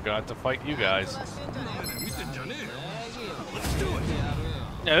 looks like I got to fight you guys. Let's do it.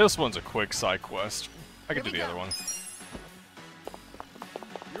 Yeah, this one's a quick side quest. I can do the other one.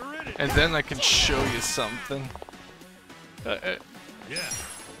 And then I can show you something. Yeah.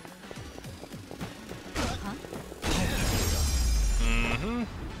 Mm-hmm.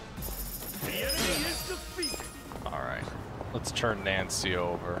 Alright. Let's turn Nancy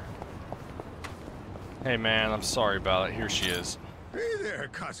over. Hey man, I'm sorry about it. Here she is. Hey there,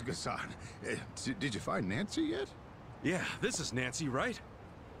 Kasuga-san. Did you find Nancy yet? Yeah, this is Nancy, right?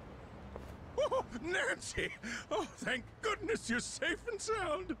 Oh, Nancy! Oh, thank goodness you're safe and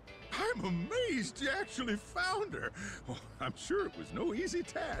sound. I'm amazed you actually found her. Oh, I'm sure it was no easy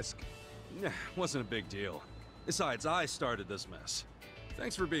task. Nah, wasn't a big deal. Besides, I started this mess.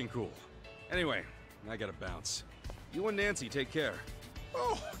 Thanks for being cool. Anyway, I gotta bounce. You and Nancy take care.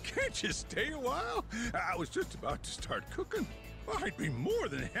 Oh, can't you stay a while? I was just about to start cooking. I'd be more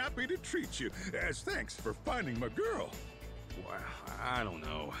than happy to treat you, as thanks for finding my girl. Wow, I don't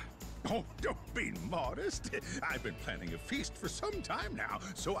know. Oh, don't be modest. I've been planning a feast for some time now,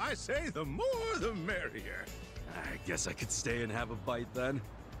 so I say the more the merrier. I guess I could stay and have a bite then.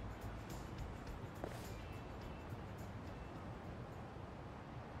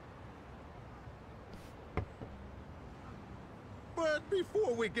 But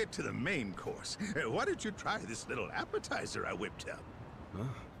before we get to the main course, why don't you try this little appetizer I whipped up? Huh?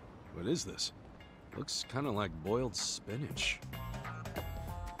 What is this? Looks kind of like boiled spinach.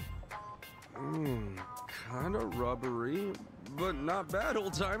 Mmm, kind of rubbery, but not bad,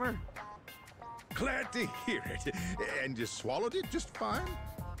 old-timer. Glad to hear it. And you swallowed it just fine?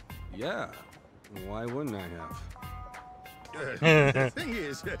 Yeah, why wouldn't I have? The thing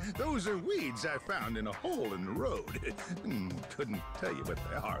is, those are weeds I found in a hole in the road. Couldn't tell you what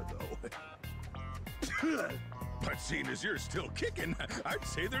they are, though. But seeing as you're still kicking, I'd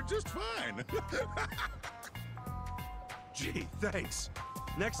say they're just fine. Gee, thanks.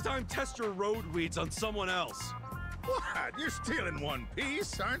 Next time, test your road weeds on someone else. What? You're stealing one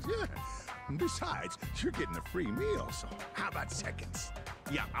piece, aren't you? Besides, you're getting a free meal, so how about seconds?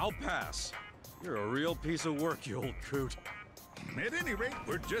 Yeah, I'll pass. You're a real piece of work, you old coot. At any rate,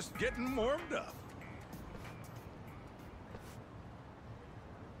 we're just getting warmed up.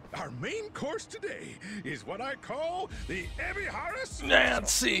 Our main course today is what I call the Ebihara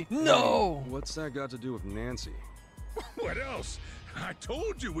Nancy, no! What's that got to do with Nancy? What else? I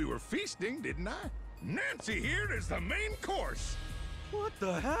told you we were feasting, didn't I? Nancy here is the main course. What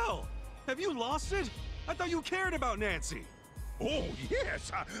the hell? Have you lost it? I thought you cared about Nancy. Oh,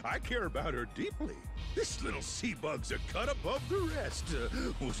 yes, I care about her deeply. This little sea bug's a cut above the rest.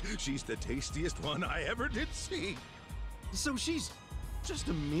 She's the tastiest one I ever did see. So she's just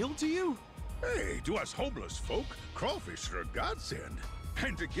a meal to you? Hey, to us homeless folk, crawfish are a godsend.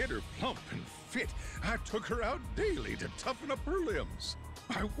 And to get her plump and fit, I took her out daily to toughen up her limbs.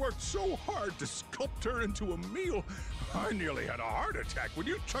 I worked so hard to sculpt her into a meal, I nearly had a heart attack when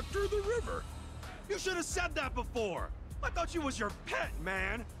you chucked her in the river. You should have said that before. I thought she was your pet,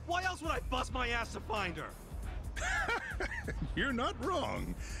 man. Why else would I bust my ass to find her? You're not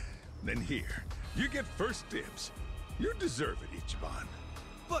wrong. Then here, you get first dibs. You deserve it, Ichiban.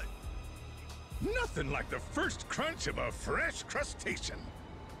 But nothing like the first crunch of a fresh crustacean.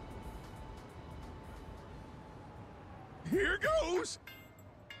 Here goes.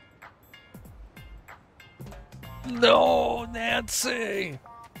 No, Nancy!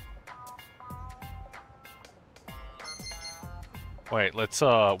 Wait, let's,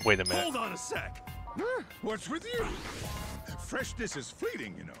 wait a minute. Hold on a sec! What's with you? Freshness is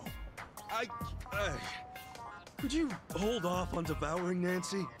fleeting, you know. Could you hold off on devouring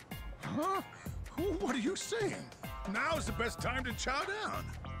Nancy? Huh? What are you saying? Now's the best time to chow down.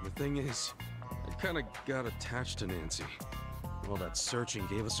 The thing is, I kinda got attached to Nancy. All that searching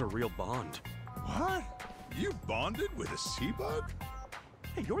gave us a real bond. What? You bonded with a sea bug?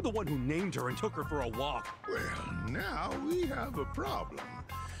 Hey, you're the one who named her and took her for a walk. Well, now we have a problem.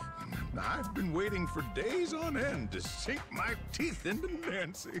 I've been waiting for days on end to sink my teeth into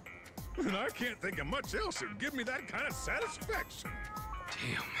Nancy. And I can't think of much else that would give me that kind of satisfaction.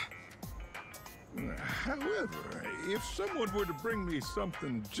 Damn. However, if someone were to bring me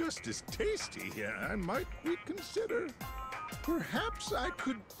something just as tasty, I might reconsider. Perhaps I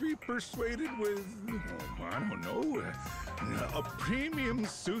could be persuaded with, I don't know, a premium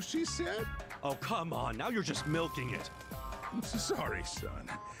sushi set? Oh, come on, now you're just milking it. Sorry, son.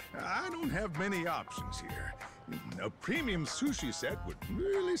 I don't have many options here. A premium sushi set would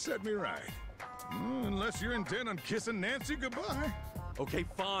really set me right. Unless you're intent on kissing Nancy goodbye. Okay,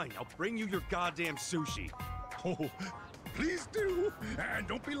 fine. I'll bring you your goddamn sushi. Oh, Please do, and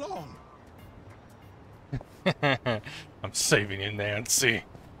don't be long. I'm saving you, Nancy.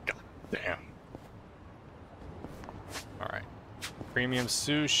 God damn. Alright. Premium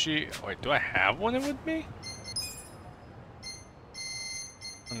sushi. Wait, do I have one with me?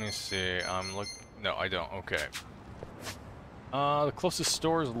 Let me see. I'm look. No, I don't. Okay. The closest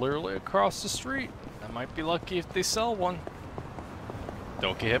store is literally across the street. I might be lucky if they sell one.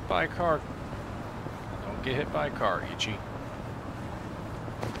 Don't get hit by a car. Don't get hit by a car, Ichi.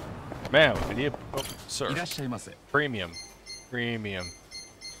 Man, I need. Oh, sir. Premium. Premium.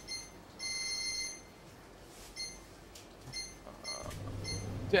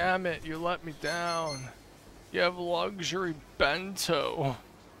 Damn it, you let me down. You have luxury bento.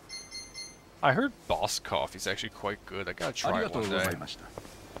 I heard Boss Coffee's actually quite good. I gotta try it one day.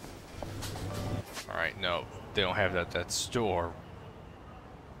 Alright, no. They don't have that at that store.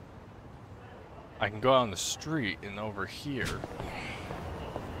 I can go out on the street and over here.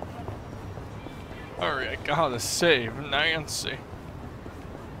 Alright, I gotta save Nancy.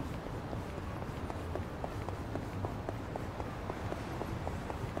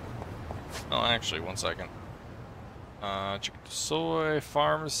 Oh, actually, one second. Chicken soy,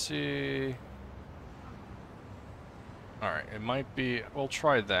 pharmacy. Alright, it might be. We'll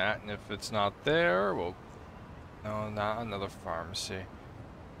try that, and if it's not there, we'll. No, not another pharmacy.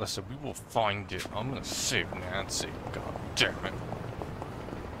 Listen, we will find it. I'm gonna save Nancy. God damn it.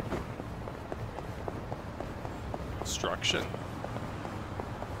 Construction.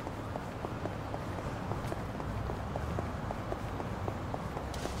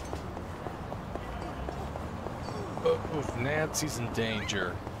 Oof, Nancy's in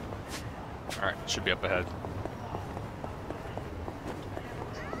danger. Alright, should be up ahead.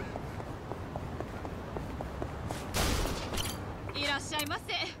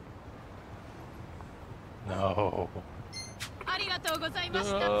 No.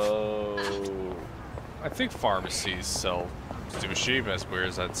 No. I think pharmacies sell sushi, as weird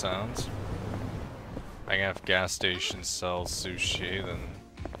as that sounds. I can have gas stations sell sushi, then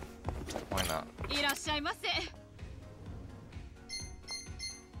why not?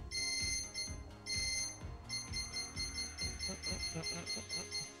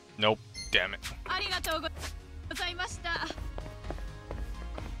 Nope, damn it.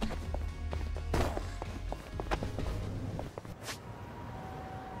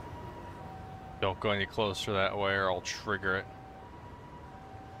 Don't go any closer that way or I'll trigger it.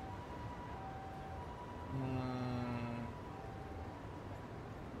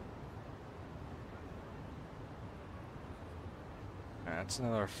 That's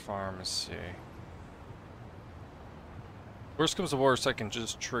another pharmacy. Worst comes to worst, I can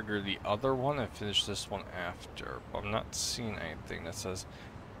just trigger the other one and finish this one after. But I'm not seeing anything that says...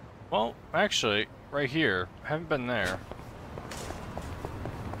 Well, actually, right here. I haven't been there.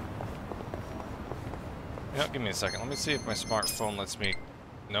 You know, give me a second. Let me see if my smartphone lets me...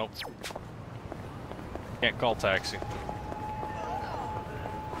 Nope. Can't call taxi.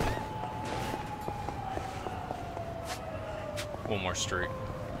 One more street.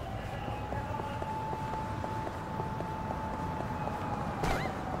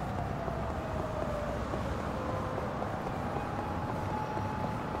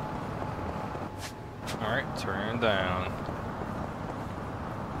 Alright, turn down.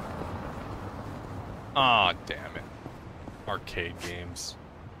 Ah, damn it. Arcade games.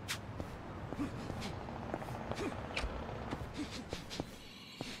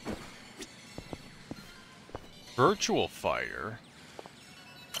 Virtual Fighter?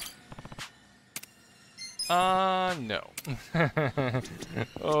 No.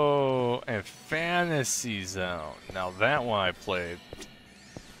 Oh, and Fantasy Zone. Now that one I played.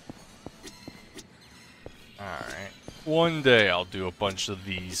 Alright. One day I'll do a bunch of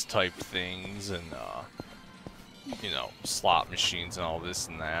these type things and, you know, slot machines and all this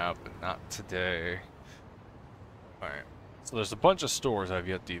and that, but not today. Alright. So there's a bunch of stores I've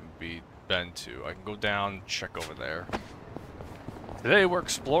yet to even been to. I can go down and check over there. Today we're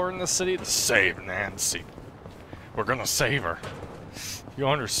exploring the city to save Nancy. We're gonna save her. You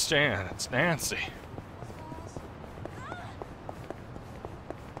understand, it's Nancy.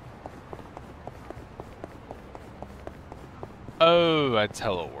 Oh, that's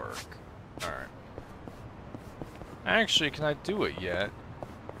hello work. Alright. Actually, can I do it yet?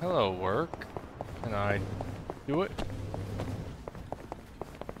 Hello work. Can I do it?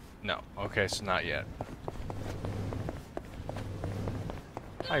 No. Okay, so not yet.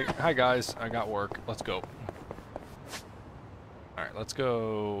 Hi guys, I got work. Let's go. Alright, let's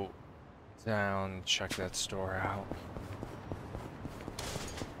go down, check that store out.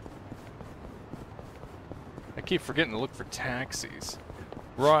 I keep forgetting to look for taxis.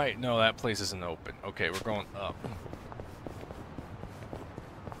 Right, no, that place isn't open. Okay, we're going up.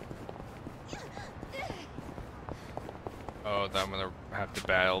 Oh, then I'm gonna have to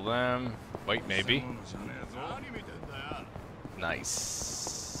battle them. Wait, maybe.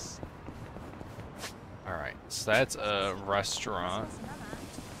 Nice. Alright, so that's a restaurant.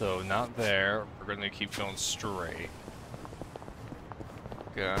 So, not there. We're gonna keep going straight.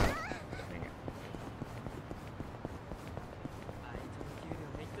 God. Dang it.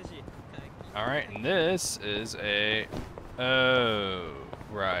 Alright, and this is a... Oh,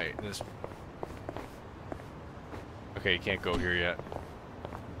 right. This... Okay, you can't go here yet.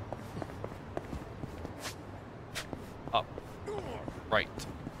 Up. Right.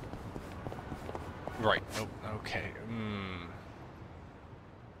 Right. Nope. Okay.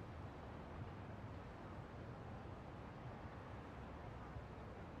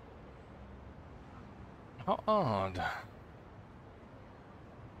 How odd.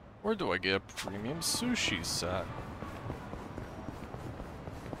 Where do I get a premium sushi set?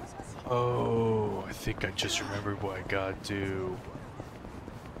 Oh, I think I just remembered what I gotta do.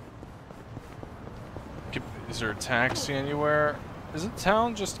 Is there a taxi anywhere? Isn't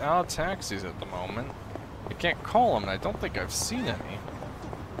town just out of taxis at the moment? I can't call them, and I don't think I've seen any.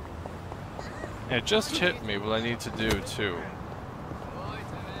 And it just hit me what I need to do, too.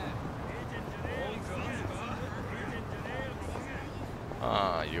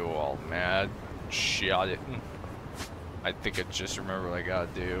 Ah, you all mad? Shot it. I think I just remember what I gotta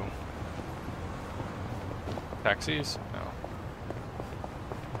do. Taxis? No.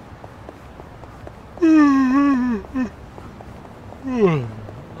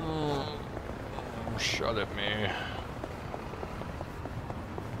 Shut at me.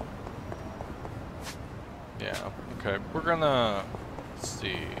 Yeah, okay, we're gonna... Let's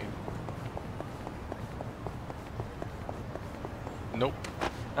see. Nope.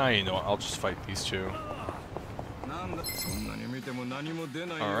 Ah, you know what, I'll just fight these two.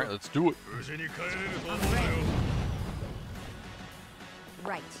 Alright, let's do it.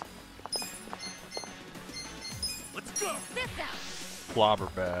 Right. Let's go. This out. Blobber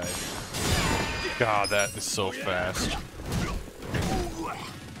bag. God, that is so fast.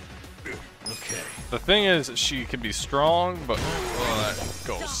 Okay. The thing is, she can be strong, but that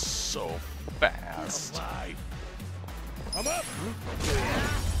goes so fast. I'm up.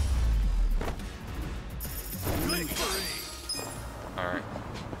 Alright.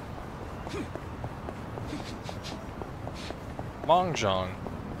 Mongjong.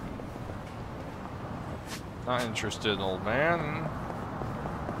 Not interested, old man.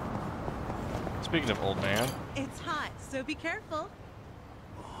 Speaking of old man. It's hot, so be careful.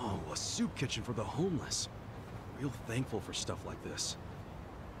 Oh, a soup kitchen for the homeless. Real thankful for stuff like this.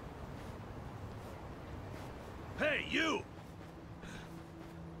 Hey, you!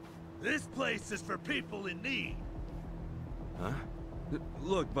 This place is for people in need. Huh?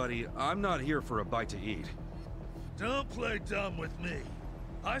 Look, buddy, I'm not here for a bite to eat. Don't play dumb with me.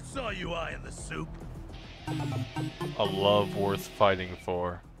 I saw you eyeing the soup. A love worth fighting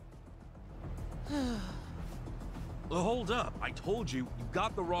for. Well, hold up. I told you, you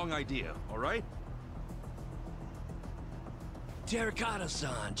got the wrong idea, alright?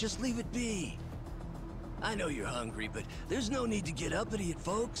 Terracotta-san, just leave it be. I know you're hungry, but there's no need to get uppity at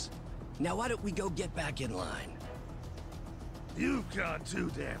folks. Now why don't we go get back in line? You've gone too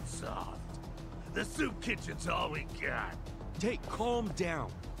damn soft. The soup kitchen's all we got. Hey, calm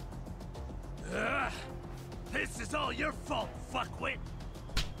down. This is all your fault, fuckwit.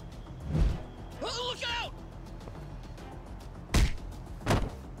 Oh, look out!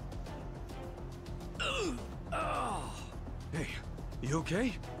 Oh. Hey, you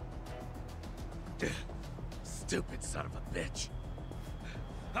okay? Stupid son of a bitch.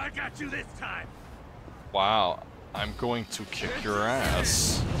 I got you this time. Wow, I'm going to kick your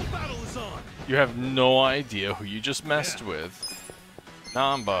ass. The battle is on. You have no idea who you just messed with.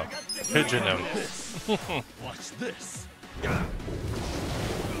 Namba, pigeon him. Watch this. Here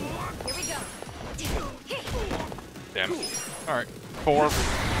we go. Damn it. Alright, 4.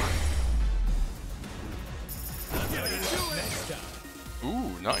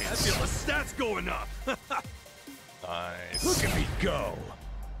 Ooh, nice. I feel the stats going up. Nice. Look at me go.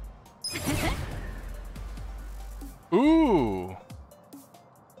 Ooh.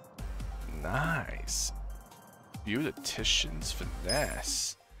 Nice. Beautician's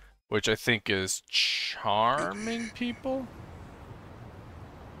finesse. Which I think is charming people?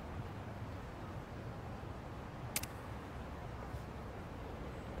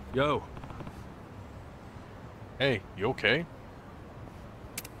 Yo. Hey, you okay?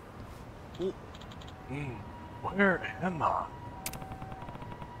 Where am I?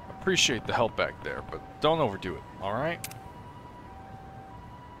 Appreciate the help back there, but don't overdo it, alright?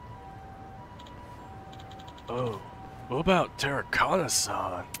 Oh, what about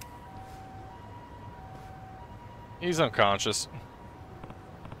Terracotta-san? He's unconscious.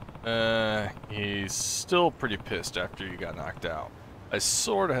 He's still pretty pissed after you got knocked out. I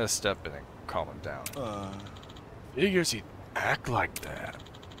sorta had to step in and calm him down. Figures he'd act like that.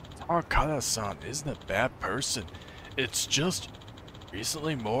 Terracotta-san isn't a bad person. It's just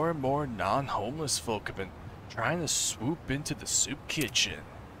recently more and more non-homeless folk have been trying to swoop into the soup kitchen.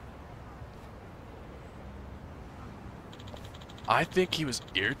 I think he was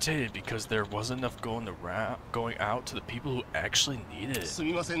irritated because there wasn't enough going out to the people who actually needed it.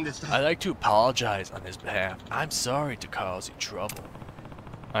 I'd like to apologize on his behalf. I'm sorry to cause you trouble.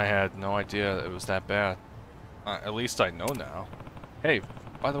 I had no idea it was that bad. At least I know now. Hey,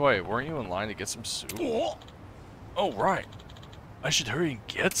 by the way, weren't you in line to get some soup? Oh, right. I should hurry and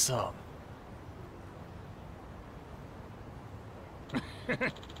get some.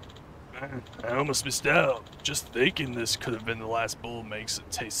 I almost missed out. Just thinking this could have been the last bowl makes it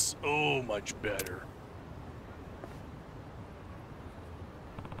taste so much better.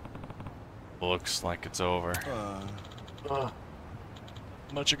 Looks like it's over.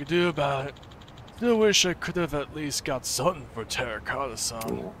 Much I could do about it. Still wish I could have at least got something for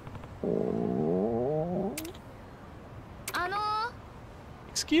Terracotta-san.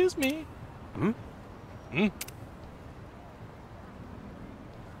 Excuse me. Hmm?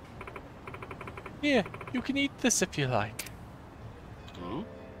 Here, you can eat this if you like.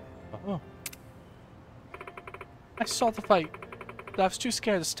 Oh. I saw the fight, but I was too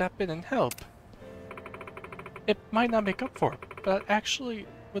scared to step in and help. It might not make up for it, but I actually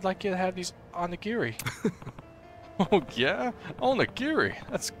would like you to have these onigiri. Oh yeah? Onigiri?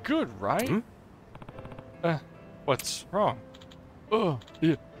 That's good, right? What's wrong? Oh,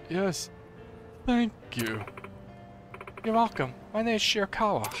 yes. Thank you. You're welcome. My name is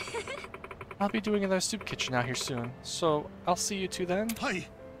Shirakawa. I'll be doing another soup kitchen out here soon, so I'll see you two then. Hi.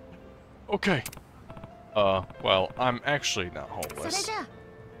 Okay. Well, I'm actually not homeless.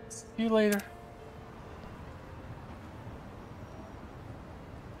 See you later.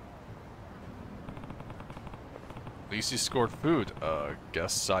 At least you scored food.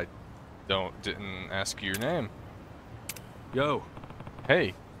 Guess I didn't ask you your name. Yo.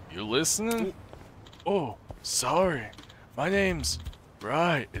 Hey, you listening? Oh, sorry. My name's...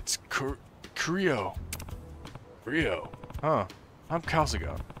 Right, it's Rio. Huh. I'm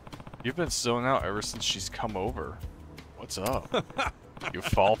Kasuga. You've been zoning out ever since she's come over. What's up? You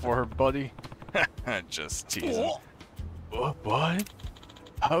fall for her, buddy? Just teasing. What?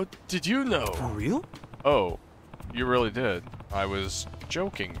 How did you know? For real? Oh, you really did. I was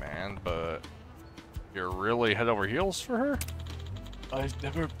joking, man, but you're really head over heels for her? I've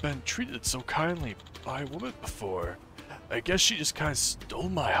never been treated so kindly by a woman before. I guess she just kind of stole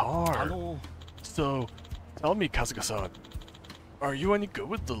my heart. So, tell me, Kasuga-san, are you any good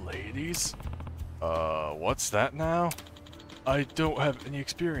with the ladies? What's that now? I don't have any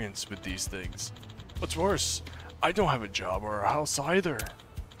experience with these things. What's worse, I don't have a job or a house either.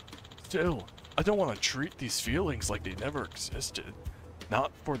 Still, I don't want to treat these feelings like they never existed.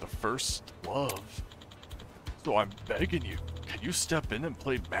 Not for the first love. So I'm begging you, can you step in and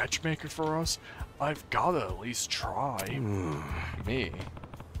play matchmaker for us? I've gotta at least try. Me?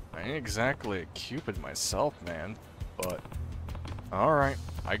 I ain't exactly a Cupid myself, man, but... Alright,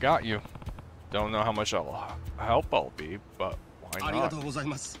 I got you. Don't know how much help I'll be, but why not?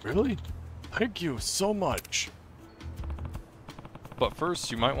 Really? Thank you so much. But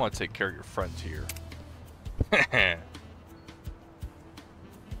first, you might want to take care of your friend here.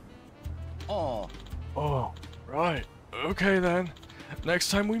 Oh, right. Okay then.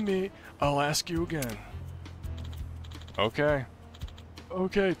 Next time we meet, I'll ask you again. Okay.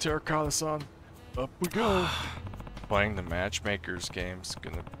 Okay, Terracotta-san. Up we go. Playing the matchmaker's game's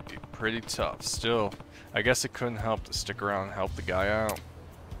gonna be pretty tough. Still, I guess it couldn't help to stick around and help the guy out.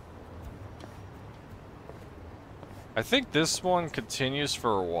 I think this one continues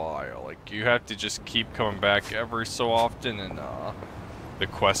for a while. Like, you have to just keep coming back every so often and the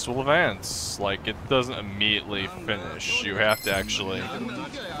quest will advance. Like, it doesn't immediately finish. You have to actually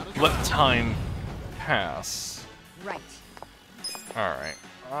let time pass. Right. Alright.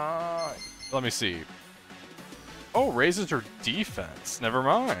 Let me see. Oh, raises her defense. Never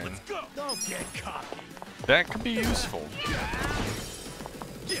mind. Let's go. Don't get cocky. That could be useful.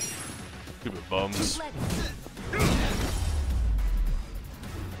 Stupid bums.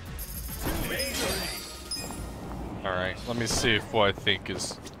 Alright, let me see if what I think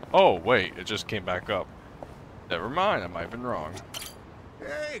is... Oh, wait, it just came back up. Never mind, I might have been wrong.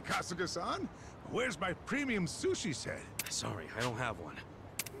 Hey, Kasuga-san. Where's my premium sushi set? Sorry, I don't have one.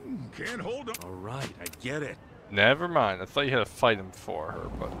 Can't hold him. All right, I get it. Never mind. I thought you had to fight him for her,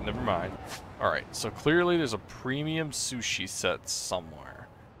 but never mind. Alright, so clearly there's a premium sushi set somewhere.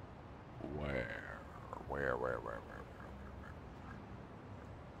 Where?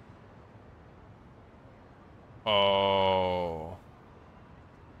 Oh.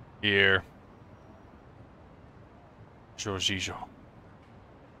 Here. Jojijo.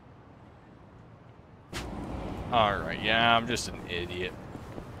 Alright, yeah, I'm just an idiot.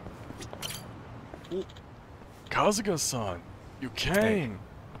 Ooh. Kasuga-san, you came! Hey.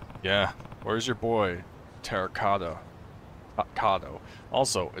 Yeah, where's your boy, Terracotta? Kado.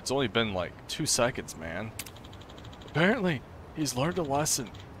 Also, it's only been like 2 seconds, man. Apparently, he's learned a lesson.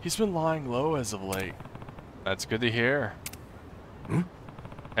 He's been lying low as of late. That's good to hear. Hmm?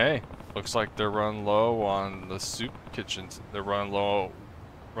 Hey, looks like they're running low on the soup kitchens. They're running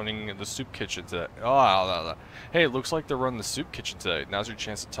the soup kitchen today. Oh, hey, it looks like they're running the soup kitchen today. Now's your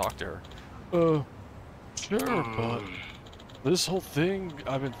chance to talk to her. Sure, but this whole thing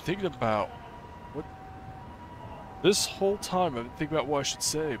I've been thinking about. What? This whole time I've been thinking about what I should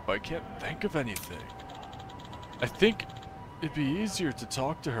say, but I can't think of anything. I think it'd be easier to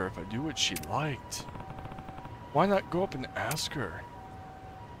talk to her if I knew what she liked. Why not go up and ask her?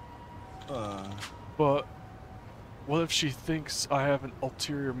 But what if she thinks I have an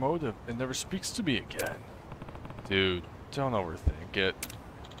ulterior motive and never speaks to me again? Dude, don't overthink it.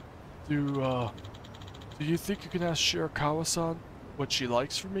 Do you think you can ask Shirakawa-san what she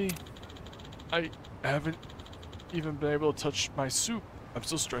likes from me? I haven't even been able to touch my soup. I'm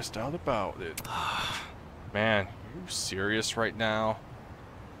so stressed out about it. Man, are you serious right now?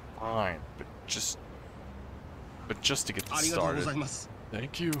 Fine, but just to get this started.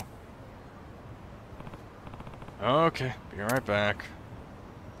 Thank you. Okay, be right back.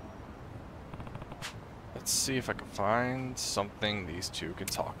 Let's see if I can find something these two can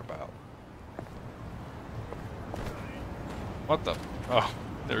talk about. What the? Oh,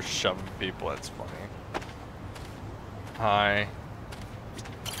 they're shoving people. That's funny. Hi.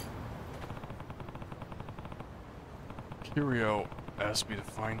 Kiryu asked me to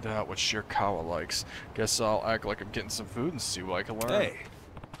find out what Shirakawa likes. Guess I'll act like I'm getting some food and see what I can learn. Hey.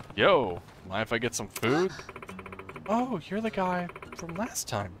 Yo, mind if I get some food? Oh, you're the guy from last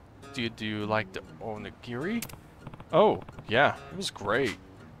time. Do you like the onigiri? Oh, yeah, it was great.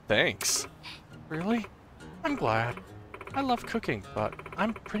 Thanks. Really? I'm glad. I love cooking, but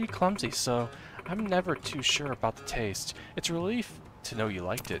I'm pretty clumsy, so I'm never too sure about the taste. It's a relief to know you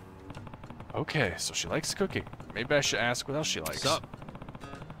liked it. Okay, so she likes cooking. Maybe I should ask what else she likes. What's up?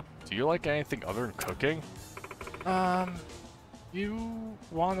 Do you like anything other than cooking? You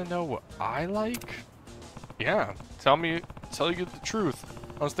want to know what I like? Yeah, tell you the truth.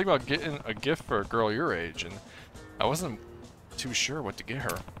 I was thinking about getting a gift for a girl your age, and I wasn't too sure what to get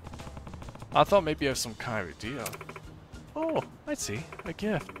her. I thought maybe you have some kind of idea. Oh, I see. A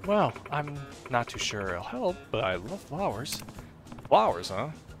gift. Well, I'm not too sure it'll help, but I love flowers. Flowers, huh?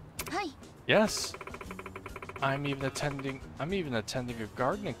 Hi. Yes. I'm even attending a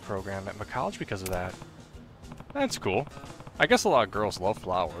gardening program at my college because of that. That's cool. I guess a lot of girls love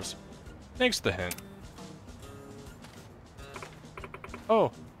flowers. Thanks for the hint.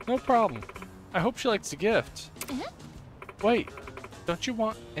 Oh, no problem. I hope she likes the gift. Wait, don't you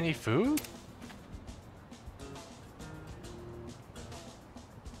want any food?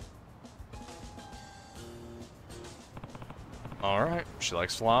 Alright, she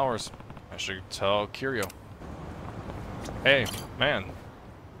likes flowers. I should tell Kiryu. Hey, man.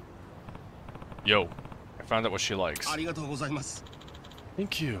 Yo, I found out what she likes.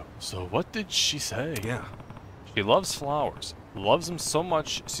 Thank you. So what did she say? Yeah. She loves flowers. Loves them so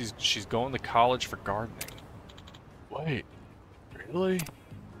much she's going to college for gardening. Wait, really?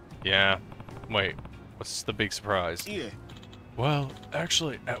 Yeah. Wait, what's the big surprise? Yeah. Well,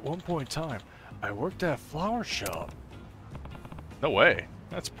 actually, at one point in time, I worked at a flower shop. No way.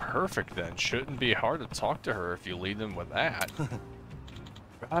 That's perfect then. Shouldn't be hard to talk to her if you lead them with that.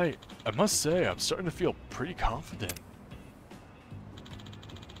 Right. I must say, I'm starting to feel pretty confident.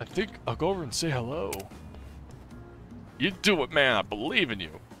 I think I'll go over and say hello. You do it, man. I believe in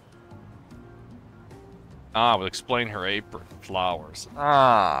you. Ah, we'll explain her apron. Flowers.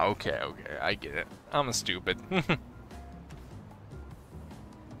 Ah, okay. I get it. I'm a stupid.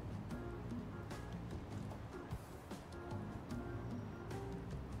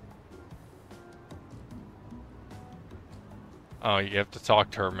 Oh, you have to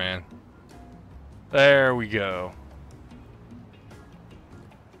talk to her, man. There we go.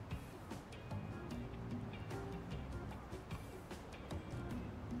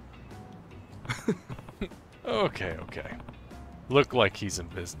 Okay, okay. Look like he's in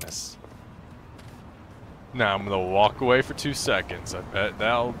business. Now I'm gonna walk away for 2 seconds. I bet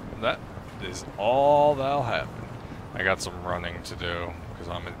that is all that'll happen. I got some running to do because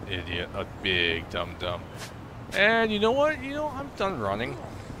I'm an idiot, a big dum-dum. And you know what? I'm done running.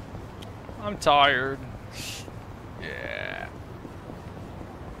 I'm tired. Yeah.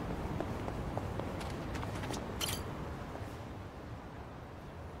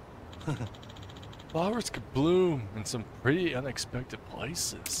 Flowers could bloom in some pretty unexpected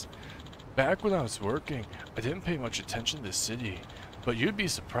places. Back when I was working, I didn't pay much attention to the city, but you'd be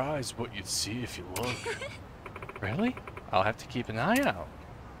surprised what you'd see if you look. Really? I'll have to keep an eye out.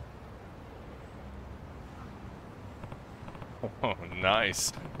 Oh,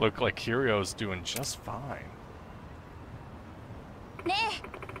 nice. Look like Kirio's doing just fine.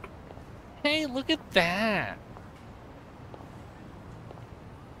 Hey, look at that.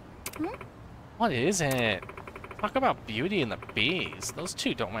 What is it? Talk about Beauty and the Beast. Those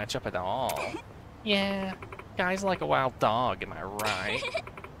two don't match up at all. Yeah, guy's like a wild dog, am I right?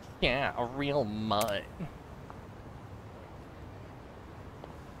 Yeah, a real mutt.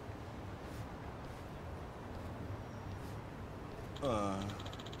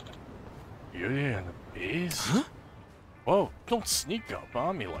 Beauty and the Beast? Huh? Whoa, don't sneak up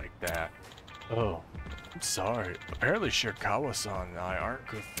on me like that. Oh, I'm sorry. Apparently Shirakawa-san and I aren't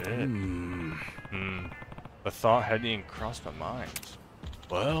good fit. The thought hadn't crossed my mind.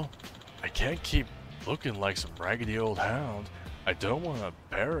 Well, I can't keep looking like some raggedy old hound. I don't want to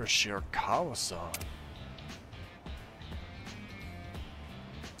embarrass Shirakawa-san.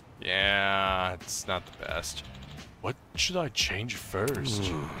 Yeah, it's not the best. What should I change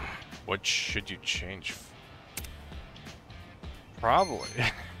first? What should you change? Probably.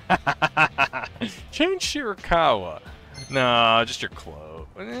 Change Shirakawa. No, just your clothes.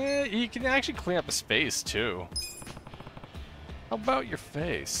 You can actually clean up a space too. How about your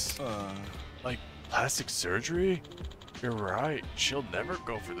face? Like plastic surgery? You're right. She'll never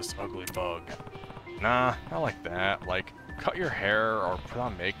go for this ugly bug. Nah, not like that. Like cut your hair or put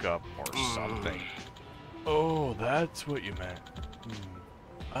on makeup or something. Oh, that's what you meant.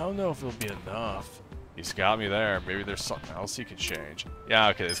 I don't know if it'll be enough. He's got me there. Maybe there's something else he can change. Yeah,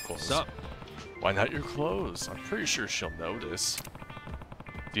 okay, it's clothes. Sup? Why not your clothes? I'm pretty sure she'll notice.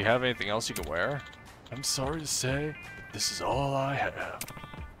 Do you have anything else you can wear? I'm sorry to say, this is all I have.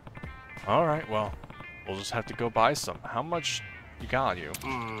 Alright, well, we'll just have to go buy some. How much you got on you?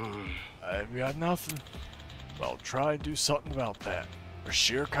 I've got nothing. Well, try and do something about that. For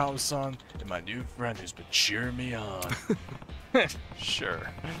Shirakawa-san and my new friend who's been cheering me on. Sure.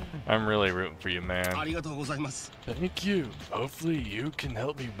 I'm really rooting for you, man. Thank you. Hopefully you can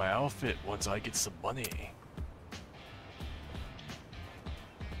help me with my outfit once I get some money.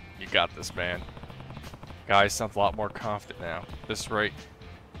 You got this, man. Guy sounds a lot more confident now. At this rate,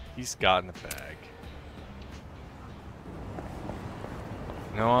 he's got in the bag.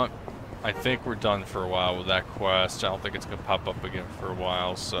 You know what? I think we're done for a while with that quest. I don't think it's going to pop up again for a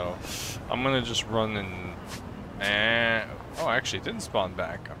while, so I'm going to just run and... Oh, actually, it didn't spawn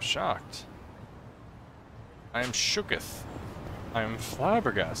back. I'm shocked. I am shooketh. I am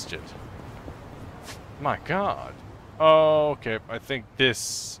flabbergasted. My god. Oh, okay. I think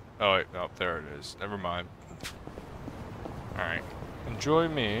this... Oh, wait. No, there it is. Never mind. Alright. Enjoy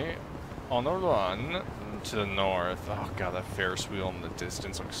me on the run to the north. Oh god, that Ferris wheel in the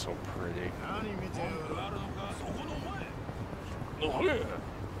distance looks so pretty. Oh, yeah.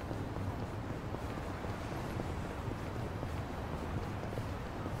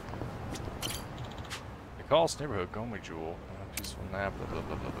 They call this neighborhood Gomi Jewel. Peaceful nap, blah blah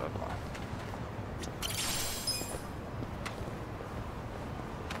blah blah blah blah.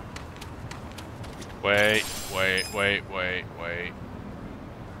 Wait.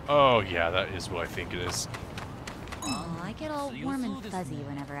 Oh yeah, that is what I think it is. Oh, I get all warm and fuzzy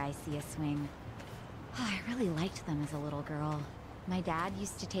whenever I see a swing. Oh, I really liked them as a little girl. My dad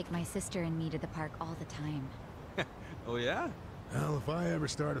used to take my sister and me to the park all the time. Oh yeah? Well, if I ever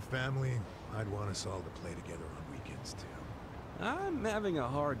start a family, I'd want us all to play together on weekends too. I'm having a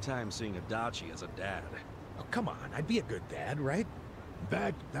hard time seeing Adachi as a dad. Oh, come on, I'd be a good dad, right? In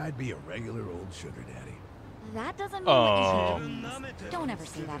fact, I'd be a regular old sugar daddy. That doesn't mean what you think. Don't ever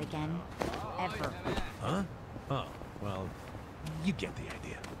say that again. Ever. Huh? Oh, well, you get the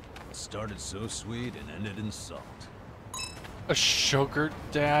idea. It started so sweet and ended in salt. A sugar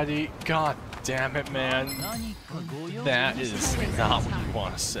daddy? God damn it, man. That is not what you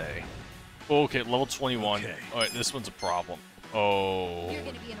want to say. Okay, level 21. Okay. Alright, this one's a problem. Oh.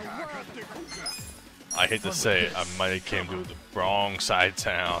 I hate to say it, I might have came to the wrong side of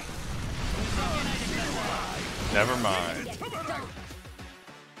town. Never mind.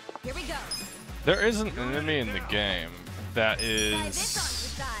 Here we go. There is an enemy in the game that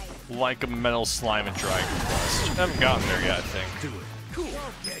is like a metal slime and dragon quest. I haven't gotten there yet, I think. Do it. Cool.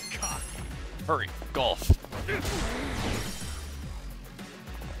 Get cocky. Hurry, golf.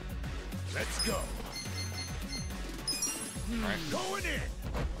 Let's go. Right. Going in.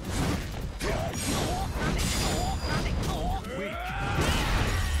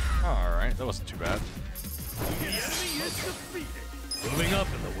 Alright, that wasn't too bad. The enemy is defeated. Moving up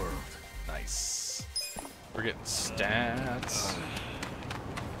in the world. Nice. We're getting stats.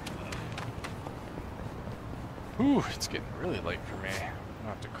 Whew, it's getting really late for me. I'm gonna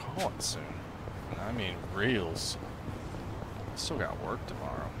have to call it soon. I mean, reals. Still got work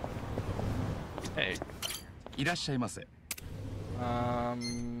tomorrow. Hey.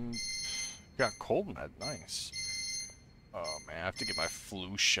 Got cold med, nice. Oh man, I have to get my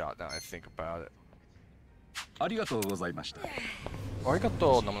flu shot now I think about it.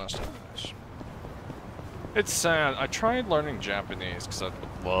 It's sad. I tried learning Japanese because I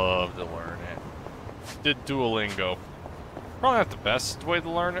would love to learn it. Did Duolingo. Probably not the best way to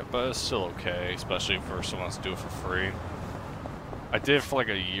learn it, but it's still okay, especially for someone wants to do it for free. I did it for like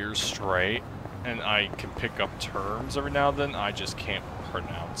a year straight, and I can pick up terms every now and then. I just can't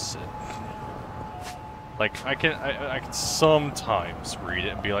pronounce it. Like I can sometimes read it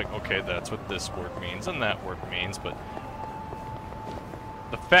and be like, okay, that's what this word means and that word means, but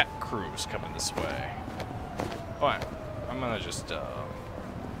the fat crew's coming this way. Alright, I'm gonna just I'm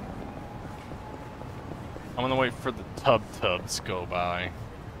gonna wait for the tubs to go by.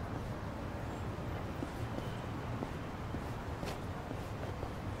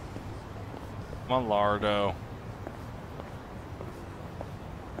 Come on, Lardo.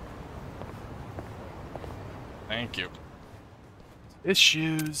 Thank you.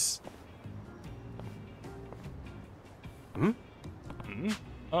 Issues. Hmm? Hmm?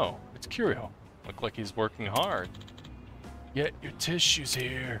 Oh, it's Curio. Look like he's working hard. Get your tissues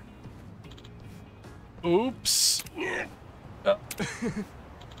here. Oops.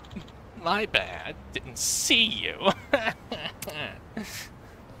 My bad. Didn't see you.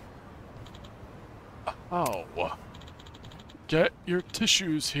 Oh. Get your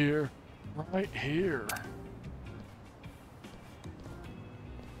tissues here. Right here.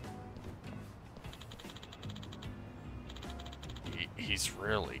 He's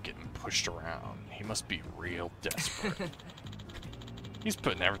really getting pushed around. He must be real desperate. He's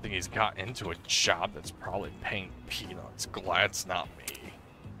putting everything he's got into a job that's probably paying peanuts. Glad it's not me.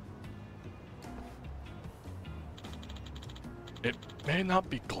 It may not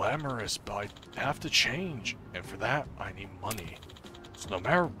be glamorous, but I have to change. And for that, I need money. So no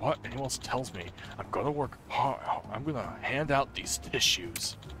matter what anyone else tells me, I'm gonna work hard. I'm gonna hand out these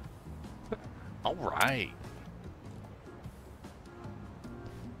tissues. Alright.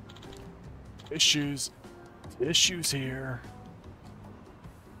 Tissues here.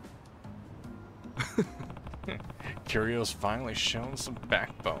 Curio's finally shown some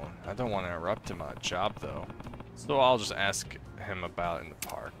backbone. I don't want to interrupt him on a job though, so I'll just ask him about it in the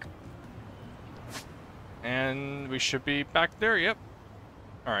park. And we should be back there, yep.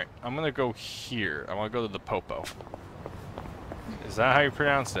 Alright, I'm gonna go here. I want to go to the Popo. Is that how you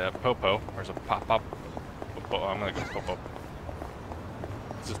pronounce that? Popo? Or is it Pop-Pop? Popo. I'm gonna go Popo.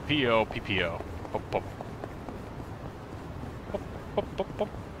 This is P-O-P-P-O. Pop, pop. Pop, pop, pop, pop.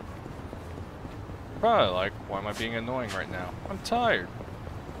 Probably like, why am I being annoying right now? I'm tired.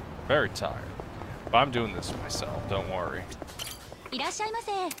 Very tired. But I'm doing this myself, don't worry.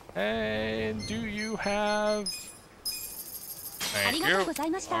 And do you have... Thank you.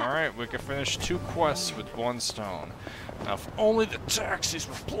 Alright, we can finish 2 quests with 1 stone. Now, if only the taxis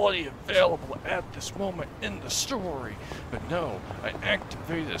were bloody available at this moment in the story. But no, I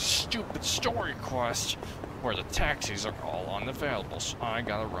activated a stupid story quest where the taxis are all unavailable, so I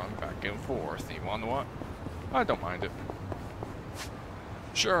gotta run back and forth. You wanna know what? I don't mind it.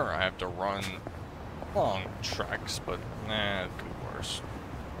 Sure, I have to run long treks, but nah, it could be worse.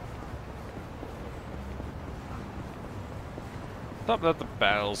 Thought that the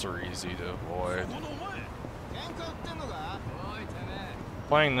battles are easy to avoid.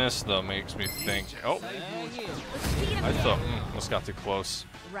 Playing this though makes me think, oh, I thought, almost got too close.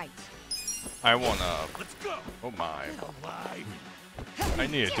 Right. I wanna, oh my, I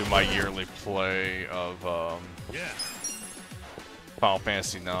need to do my yearly play of Final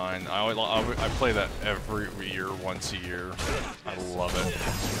Fantasy IX. I play that every year, once a year. I love it.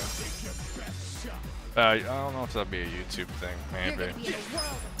 I don't know if that'd be a YouTube thing, maybe.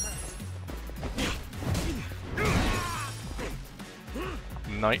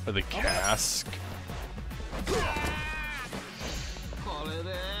 Knight of the Cask.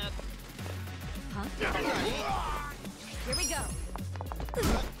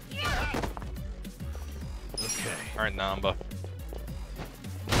 Alright, Namba.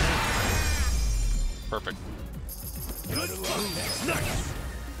 Perfect.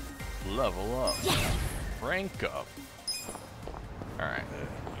 Level up. Rank up. Alright.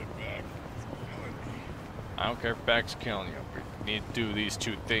 I don't care if Back's killing you. We need to do these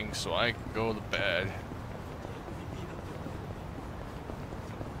two things so I can go to bed.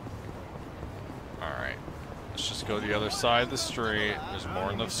 Alright. Let's just go to the other side of the street. There's more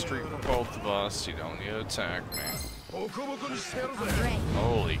than enough street for both of us. You don't need to attack me.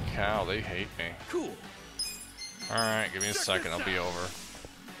 Holy cow, they hate me. Cool. Alright, give me a second, I'll be over.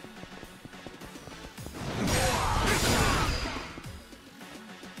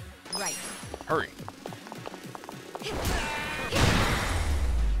 Right. Hurry.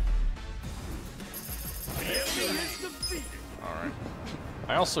 Alright.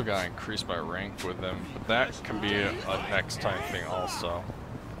 I also got increased my rank with them, but that can be a next time thing also.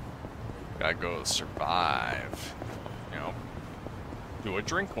 Gotta go survive. You know, do a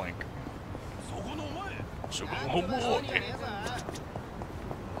drink link.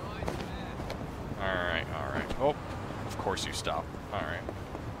 Alright, alright. Oh, of course you stop. Alright.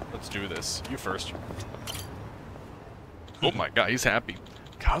 Let's do this. You first. Oh my god, he's happy.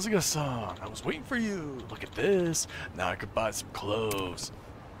 Kasuga-san, I was waiting for you. Look at this. Now I could buy some clothes.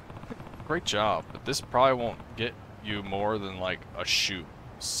 Great job, but this probably won't get you more than like a shoot.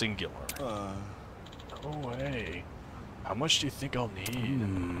 Singular. No way. How much do you think I'll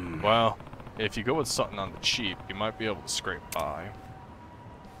need? Well, if you go with something on the cheap, you might be able to scrape by.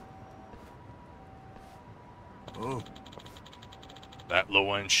 Oh. That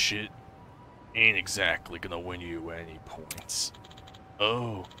low-end shit ain't exactly gonna win you any points.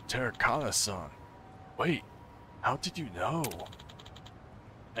 Oh, Terracotta-san. Wait, how did you know?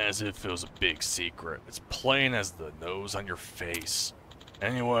 As if it was a big secret. It's plain as the nose on your face.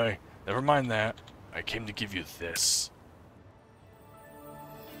 Anyway, never mind that. I came to give you this.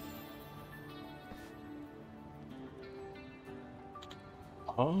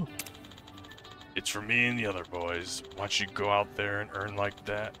 Huh? It's for me and the other boys. Watch you go out there and earn like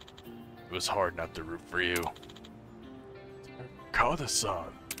that. It was hard not to root for you. Kata-san.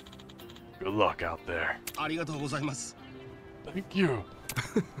 Good luck out there. Thank you.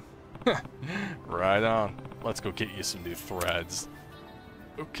 Right on. Let's go get you some new threads.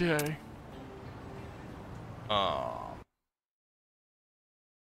 Okay.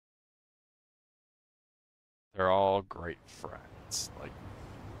 They're all great friends. Like,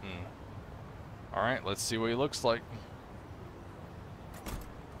 Alright, let's see what he looks like.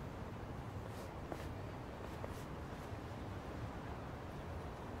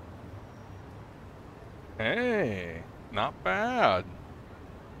 Hey, not bad.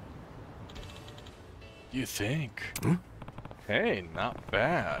 You think? Hey, not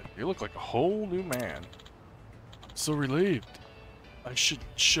bad. You look like a whole new man. I'm so relieved. I should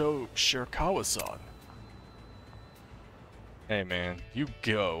show Shirakawa-san. Hey man, you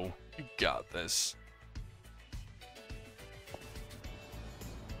go. You got this.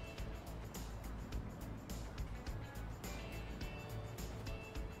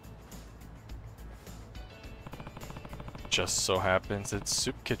 Just so happens it's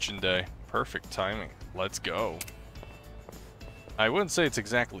soup kitchen day. Perfect timing. Let's go. I wouldn't say it's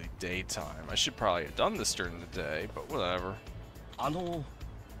exactly daytime. I should probably have done this during the day, but whatever.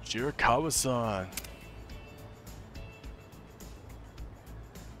 Shirakawa-san.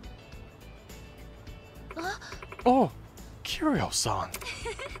 Oh, Kiryu-san.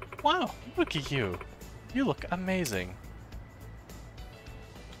 Wow, look at you. You look amazing.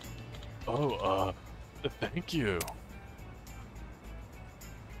 Oh, thank you.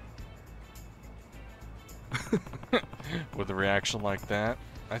 With a reaction like that,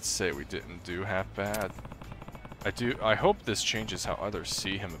 I'd say we didn't do half bad. I hope this changes how others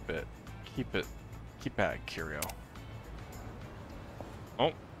see him a bit. Keep at it, Kiryu.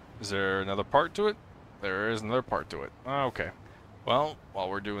 Oh, is there another part to it? There is another part to it. Okay. Well, while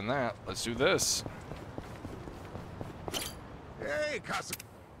we're doing that, let's do this. Hey, Kasuga.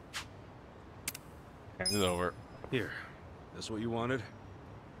 Hand it over. Here. This what you wanted?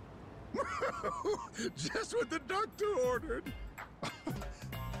 Just what the doctor ordered.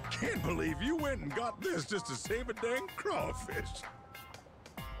 Can't believe you went and got this just to save a dang crawfish.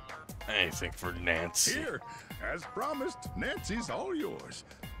 Anything for Nancy. Here, as promised, Nancy's all yours.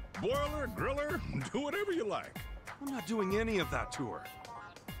 Boil her, grill her, do whatever you like. I'm not doing any of that to her.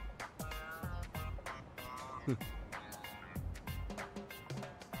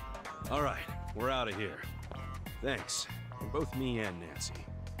 All right, we're out of here. Thanks, and both me and Nancy.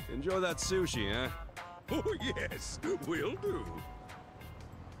 Enjoy that sushi, huh? Oh yes, will do.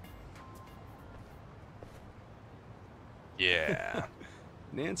 Yeah.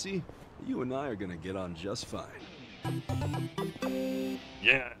 Nancy, you and I are gonna get on just fine.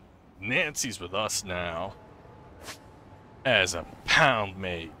 Yeah, Nancy's with us now. As a pound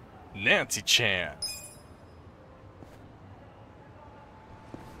mate, Nancy-chan.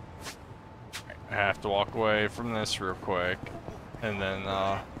 I have to walk away from this real quick. And then,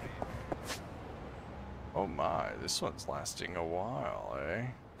 oh my, this one's lasting a while, eh?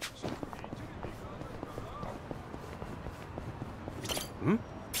 Hmm?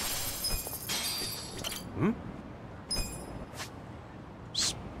 Hmm?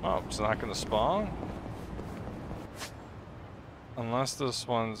 Oh, it's not gonna spawn? Unless this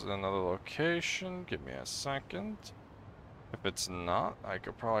one's in another location. Give me a second. If it's not, I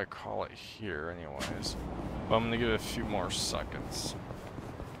could probably call it here anyways. But I'm gonna give it a few more seconds.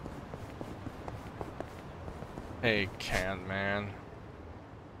 Hey, Can Man.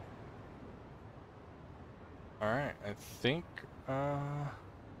 Alright, I think,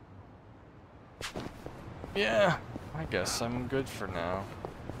 yeah, I guess I'm good for now.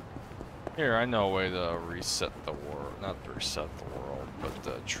 Here, I know a way to reset the world. Not to reset the world, but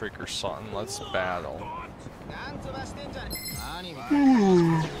to trigger something. Let's battle.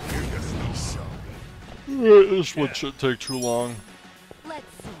 This one shouldn't take too long. Let's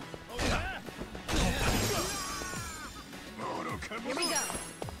see. Here we go.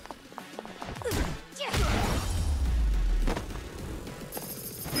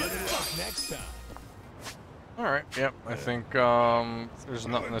 Next time. Alright, yep, I think there's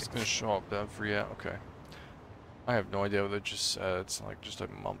nothing that's gonna show up there for yet. Okay. I have no idea what it just said. It's like just I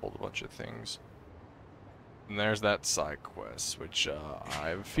mumbled a bunch of things. And there's that side quest, which I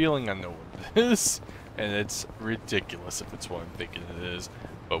have a feeling I know what it is. And it's ridiculous if it's what I'm thinking it is.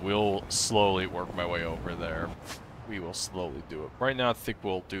 But we'll slowly work my way over there. We will slowly do it. Right now I think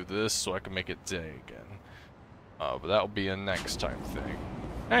we'll do this so I can make it day again. But that'll be a next time thing.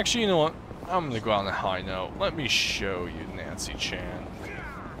 Actually, you know what? I'm gonna go on a high note. Let me show you Nancy-chan.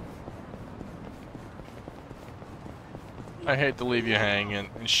 I hate to leave you hanging,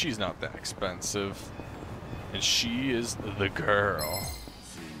 and she's not that expensive. And she is the girl.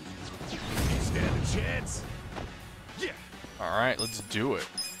 Stand a chance. Yeah. Alright, let's do it.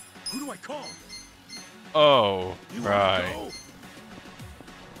 Who do I call? Oh, right.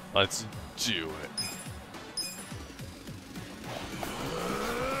 Let's do it.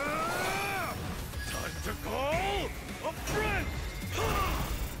 To call a friend!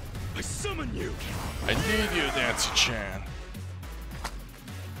 I summon you! I need you, Nancy-chan.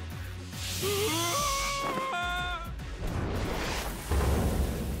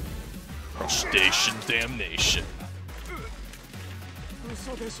 Station damnation.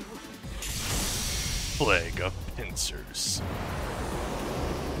 Plague of pincers.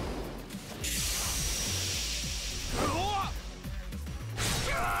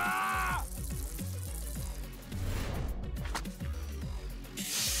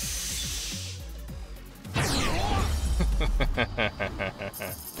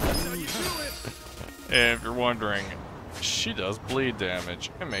 If you're wondering, she does bleed damage.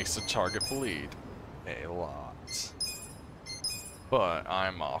 It makes the target bleed a lot. But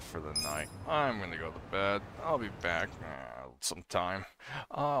I'm off for the night. I'm gonna go to bed. I'll be back sometime.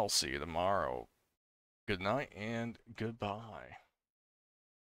 I'll see you tomorrow. Good night and goodbye.